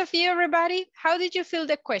the rest of you, everybody, how did you feel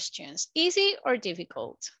the questions? Easy or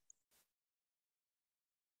difficult?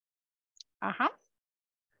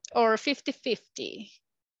 Or 50-50?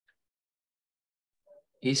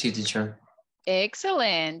 Easy, teacher.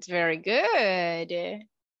 Excellent. Very good.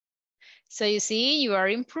 So you see, you are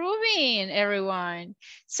improving, everyone.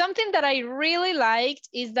 Something that I really liked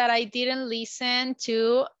is that I didn't listen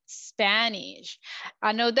to Spanish.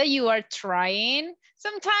 I know that you are trying.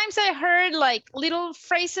 Sometimes I heard like little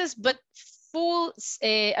phrases, but most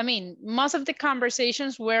of the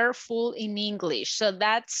conversations were full in English. So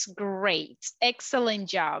that's great. Excellent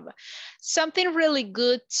job. Something really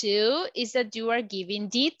good too is that you are giving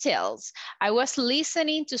details. I was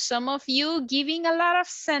listening to some of you giving a lot of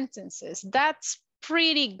sentences. That's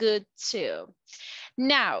pretty good too.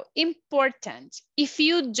 Now, important, if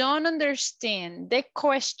you don't understand the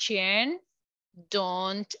question,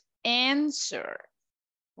 don't answer.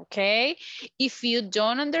 Okay, if you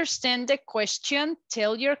don't understand the question,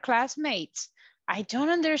 tell your classmates, I don't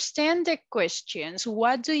understand the questions.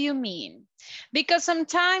 What do you mean? Because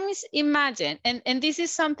sometimes imagine, and this is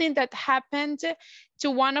something that happened to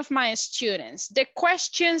one of my students. The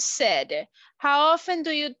question said, how often do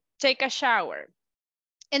you take a shower?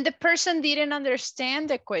 And the person didn't understand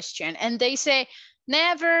the question. And they say,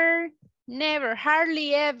 never, never,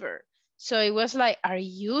 hardly ever. So it was like, are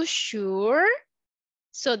you sure?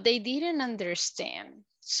 So they didn't understand.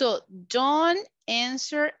 So don't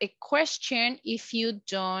answer a question if you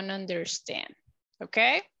don't understand,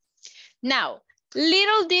 okay? Now,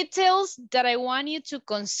 little details that I want you to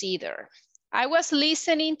consider. I was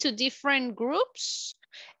listening to different groups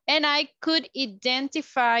and I could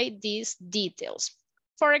identify these details.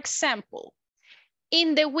 For example,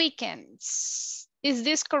 in the weekends, is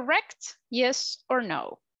this correct? Yes or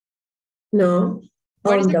no? No.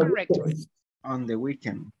 What is the correct one? On the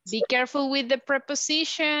weekend. Be careful with the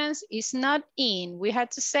prepositions. It's not in. We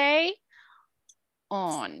had to say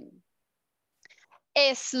on.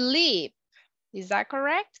 Sleep. Is that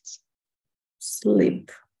correct?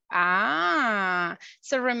 Sleep.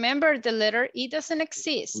 So remember the letter E doesn't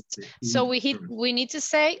exist. So we need to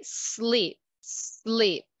say sleep.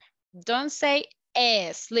 Sleep. Don't say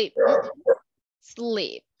sleep.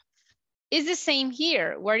 Sleep. It's the same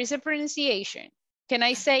here. What is the pronunciation? Can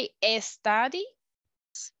I say study?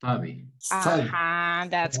 Study.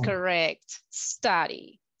 That's correct.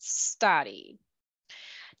 Study. Study.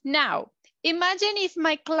 Now, imagine if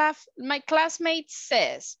my classmate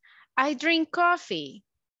says, I drink coffee.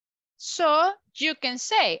 So you can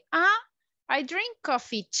say, I drink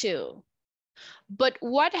coffee too. But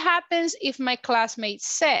what happens if my classmate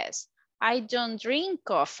says, I don't drink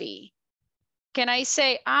coffee? Can I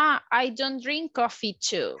say, I don't drink coffee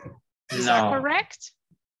too? Is that correct?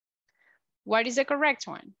 What is the correct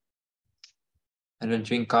one? I don't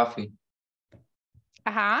drink coffee.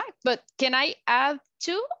 But can I add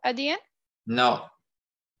two at the end? No.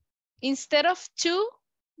 Instead of two,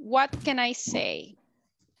 what can I say?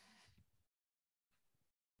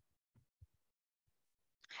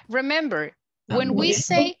 Remember, when we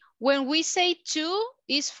say two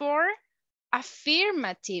is for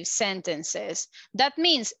affirmative sentences. That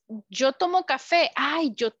means, yo tomo café.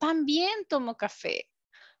 Ay, yo también tomo café.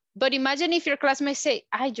 But imagine if your classmates say,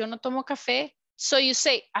 ay, yo no tomo café. So you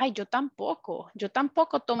say, ay, yo tampoco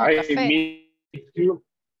tomo café. Me too.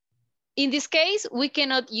 In this case, we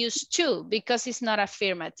cannot use to because it's not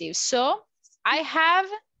affirmative. So I have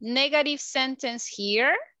negative sentence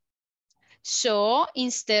here. So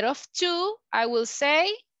instead of to, I will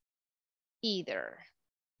say either.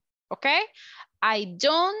 Okay? I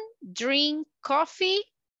don't drink coffee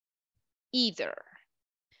either.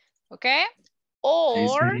 Okay?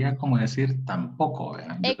 Or sería como decir tampoco,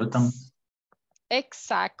 ¿verdad?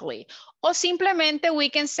 Exactly. O simplemente we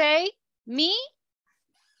can say me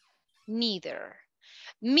neither.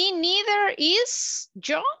 Me neither is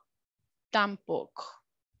yo tampoco.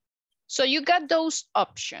 So you got those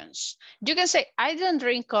options. You can say, I don't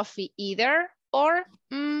drink coffee either, or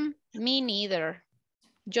me neither,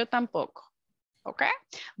 yo tampoco. Okay?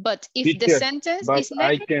 But if the Teacher, sentence but is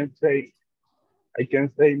negative, I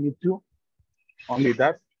can say me too. Only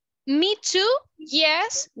that. Me too,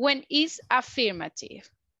 yes, when it's affirmative.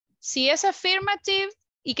 Si es affirmative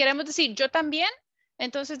y queremos decir yo también,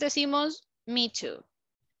 entonces decimos me too.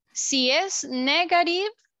 Si es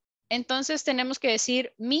negative, entonces tenemos que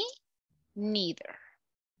decir me neither.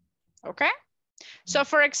 Okay? So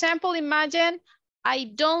for example, imagine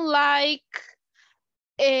I don't like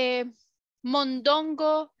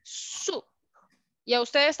mondongo soup. Y a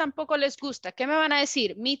ustedes tampoco les gusta. ¿Qué me van a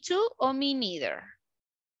decir? Me too o me neither?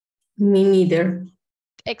 Me neither.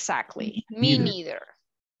 Exactly. Me neither.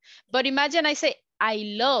 But imagine I say,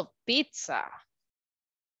 I love pizza.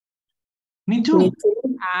 Me too. Me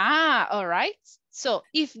too. Ah, all right. So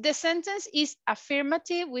if the sentence is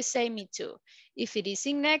affirmative, we say me too. If it is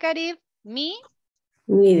in negative, me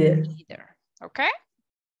Neither. neither. Okay?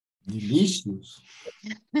 Delicious.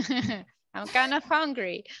 I'm kind of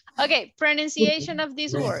hungry. Okay, pronunciation of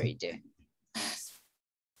this word.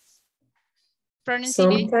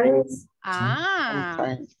 Pronunciation. Sometimes. Ah,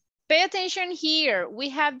 Sometimes. pay attention here. We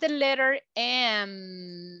have the letter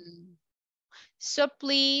M. So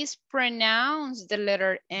please pronounce the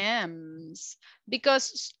letter M's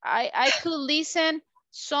because I could listen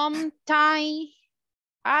sometime.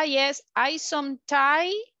 Ah, yes, I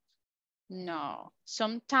sometime. No,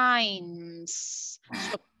 sometimes.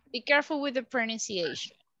 So be careful with the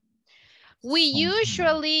pronunciation. We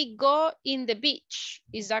usually go in the beach.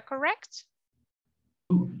 Is that correct?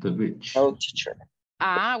 The beach. No, teacher.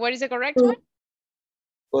 Ah, what is the correct one?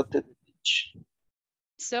 Go to the beach.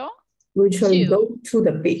 So? We usually go to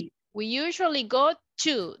the beach. We usually go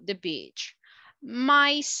to the beach.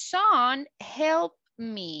 My son helped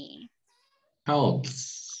me.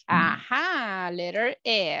 Helps. Aha, letter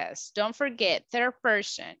S. Don't forget, third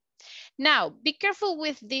person. Now, be careful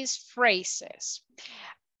with these phrases.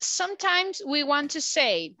 Sometimes we want to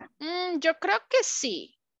say, yo creo que sí.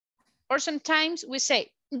 Or sometimes we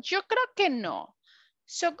say, yo creo que no.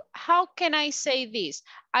 So how can I say this?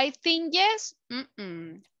 I think yes.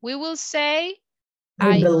 We will say,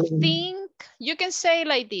 I think. You can say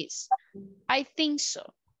like this. I think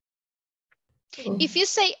so. If you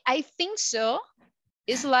say, I think so,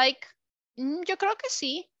 it's like, yo creo que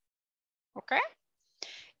sí. Okay?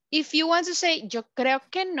 If you want to say, yo creo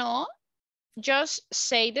que no, just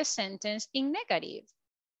say the sentence in negative.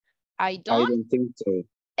 I don't think so.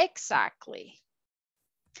 Exactly.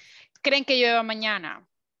 ¿Creen que llueva mañana?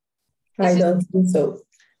 I don't think so.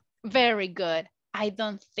 Very good. I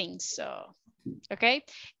don't think so. Okay.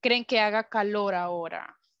 ¿Creen que haga calor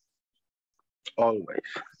ahora? Always.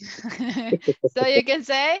 So you can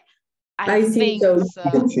say, I think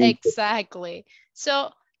so. Exactly. So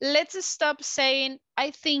let's stop saying, I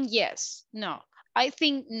think yes. No. I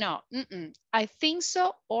think no. I think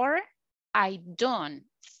so or I don't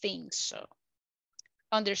think so.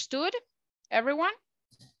 Understood, everyone?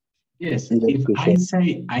 Yes. If I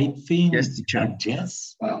say, I think yes, teacher.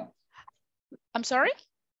 Yes. I'm sorry?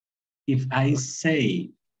 If I say,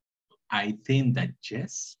 I think that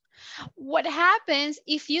yes. What happens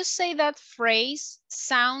if you say that phrase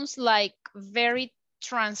sounds like very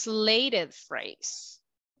translated phrase?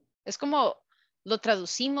 Es como lo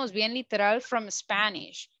traducimos bien literal from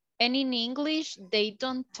Spanish. And in English, they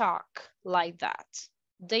don't talk like that.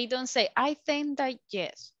 They don't say, I think that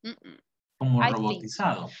yes. Como I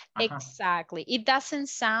robotizado. So. Exactly. It doesn't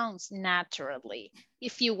sound naturally.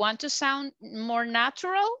 If you want to sound more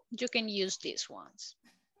natural, you can use these ones.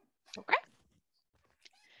 Okay?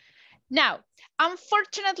 Now,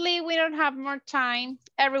 unfortunately, we don't have more time,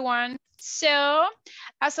 everyone. So,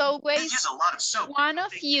 as always, one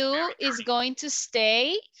of you is going to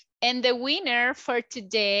stay, and the winner for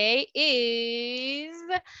today is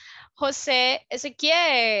Jose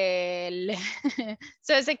Ezequiel.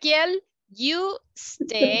 So, Ezequiel, you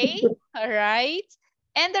stay, all right?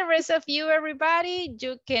 And the rest of you, everybody,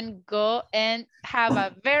 you can go and have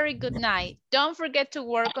a very good night. Don't forget to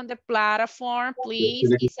work on the platform, please.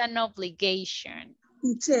 It's an obligation.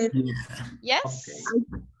 Yes?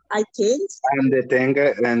 Okay. I think. And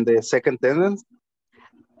the second sentence?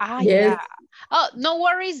 Yes. Yeah. Oh, no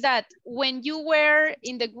worries that when you were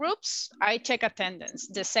in the groups, I check attendance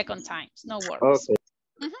the second times. No worries. Okay.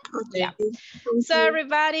 Yeah. So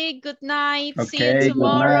everybody, good night. Okay, see you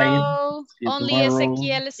tomorrow. See you Only tomorrow.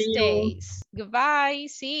 Ezequiel stays. Goodbye.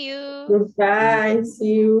 See you. Goodbye.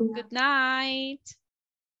 See you. Good night.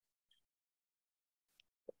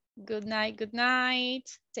 Good night, good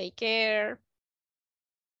night. Take care.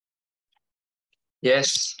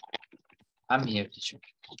 Yes, I'm here, teacher.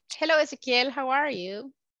 Hello, Ezequiel, how are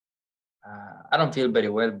you? I don't feel very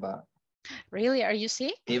well, but... Really, are you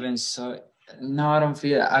sick? Even so, no, I don't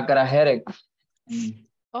feel, I got a headache.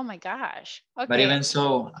 Oh my gosh, okay. But even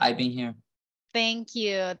so, I've been here. Thank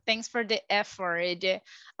you. Thanks for the effort.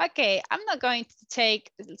 Okay, I'm not going to take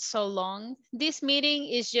so long. This meeting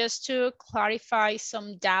is just to clarify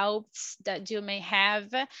some doubts that you may have,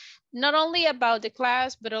 not only about the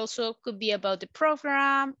class, but also could be about the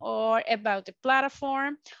program or about the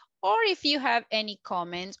platform, or if you have any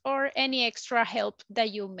comments or any extra help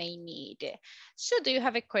that you may need. So do you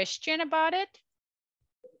have a question about it?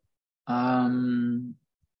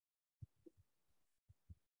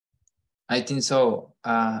 I think so.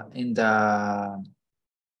 In the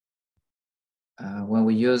when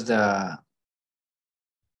we use the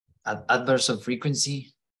adverbs of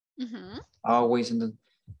frequency, always in the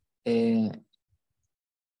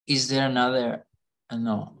is there another?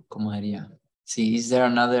 No, ¿cómo diría? Sí, is there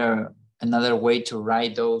another way to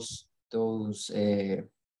write those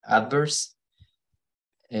adverbs?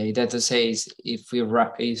 That says if we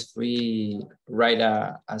write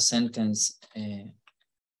a sentence.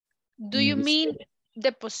 Do you mean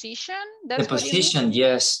the position? That's the position,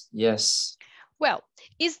 yes, yes. Well,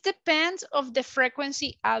 it depends of the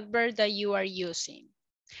frequency adverb that you are using.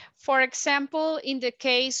 For example, in the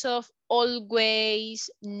case of always,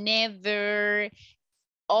 never,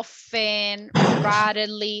 often,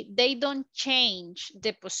 rarely, they don't change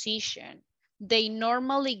the position. They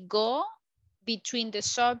normally go between the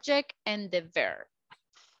subject and the verb.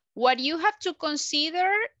 What you have to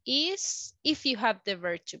consider is if you have the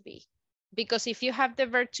verb to be. Because if you have the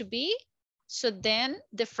verb to be, so then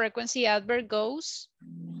the frequency adverb goes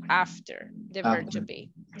after the verb to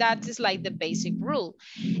be. That is like the basic rule.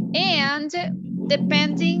 And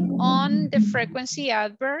depending on the frequency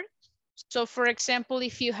adverb, so for example,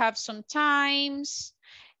 if you have sometimes,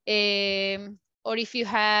 or if you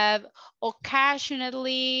have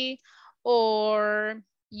occasionally, or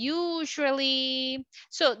usually,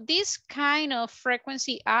 so this kind of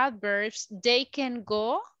frequency adverbs, they can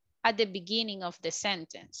go at the beginning of the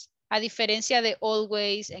sentence. A diferencia de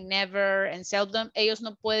always and never and seldom, ellos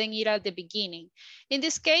no pueden ir at the beginning. In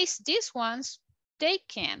this case, these ones, they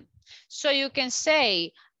can. So you can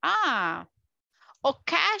say,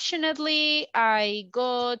 occasionally I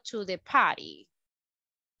go to the party.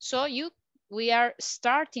 So we are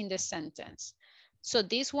starting the sentence. So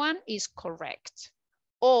this one is correct.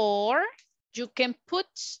 Or you can put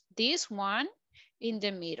this one in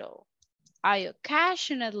the middle. I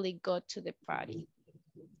occasionally go to the party.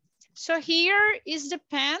 So here it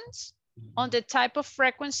depends on the type of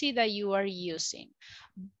frequency that you are using.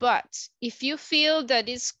 But if you feel that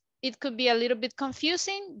it could be a little bit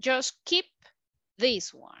confusing, just keep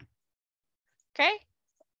this one, okay?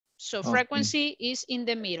 So frequency is in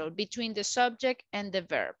the middle between the subject and the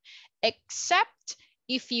verb, except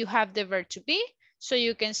if you have the verb to be. So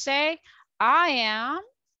you can say, I am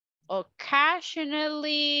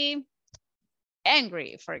occasionally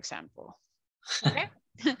angry, for example, okay?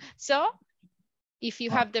 So if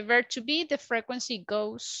you have the verb to be, the frequency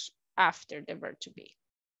goes after the verb to be.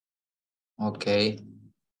 Okay.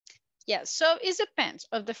 Yeah, so it depends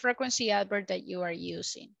on the frequency adverb that you are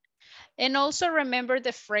using. And also remember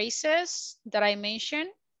the phrases that I mentioned,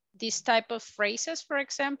 this type of phrases, for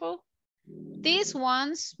example. These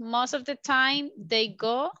ones, most of the time, they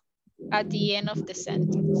go at the end of the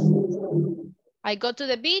sentence. I go to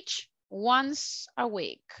the beach once a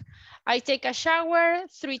week. I take a shower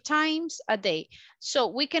 3 times a day. So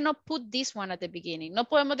we cannot put this one at the beginning. No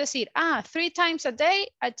podemos decir, 3 times a day,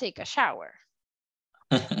 I take a shower.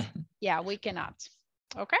 Yeah, we cannot.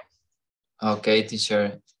 Okay? Okay,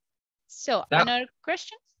 teacher. So another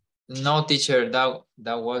question? No, teacher,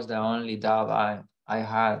 that was the only doubt I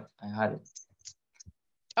had it.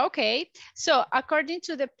 Okay, so according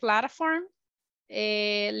to the platform,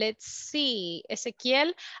 let's see,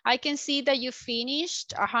 Ezequiel, I can see that you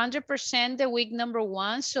finished 100% the week number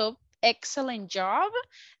 1, so excellent job.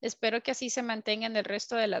 Espero que así se mantenga en el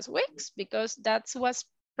resto de las weeks because that was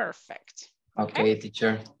perfect. Okay,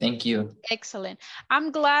 teacher, thank you. Excellent.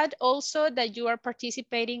 I'm glad also that you are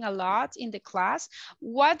participating a lot in the class.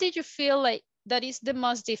 What did you feel like that is the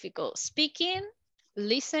most difficult? Speaking,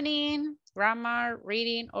 listening, grammar,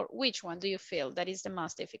 reading, or which one do you feel that is the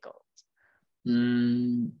most difficult?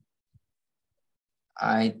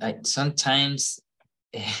 I sometimes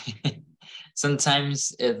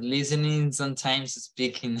sometimes listening, sometimes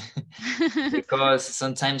speaking, because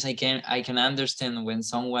sometimes I can understand when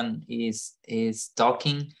someone is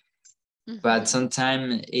talking, but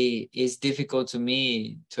sometimes it's difficult to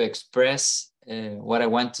me to express what I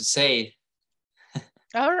want to say.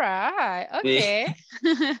 All right, okay.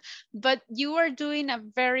 But you are doing a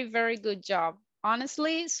very, very good job,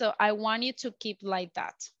 honestly. So I want you to keep like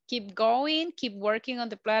that. Keep going, keep working on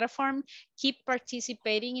the platform, keep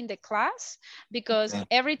participating in the class, because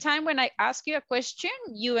every time when I ask you a question,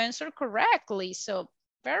 you answer correctly. So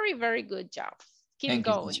very, very good job. Keep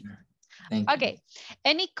going. You, Thank you. Okay.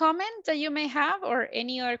 Any comment that you may have or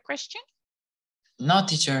any other question? No,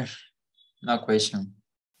 teacher. No question.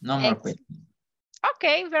 No more question.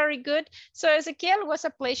 Okay, very good. So Ezequiel, it was a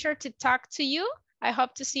pleasure to talk to you. I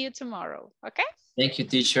hope to see you tomorrow. Okay? Thank you,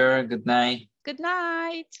 teacher. Good night. Good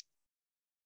night.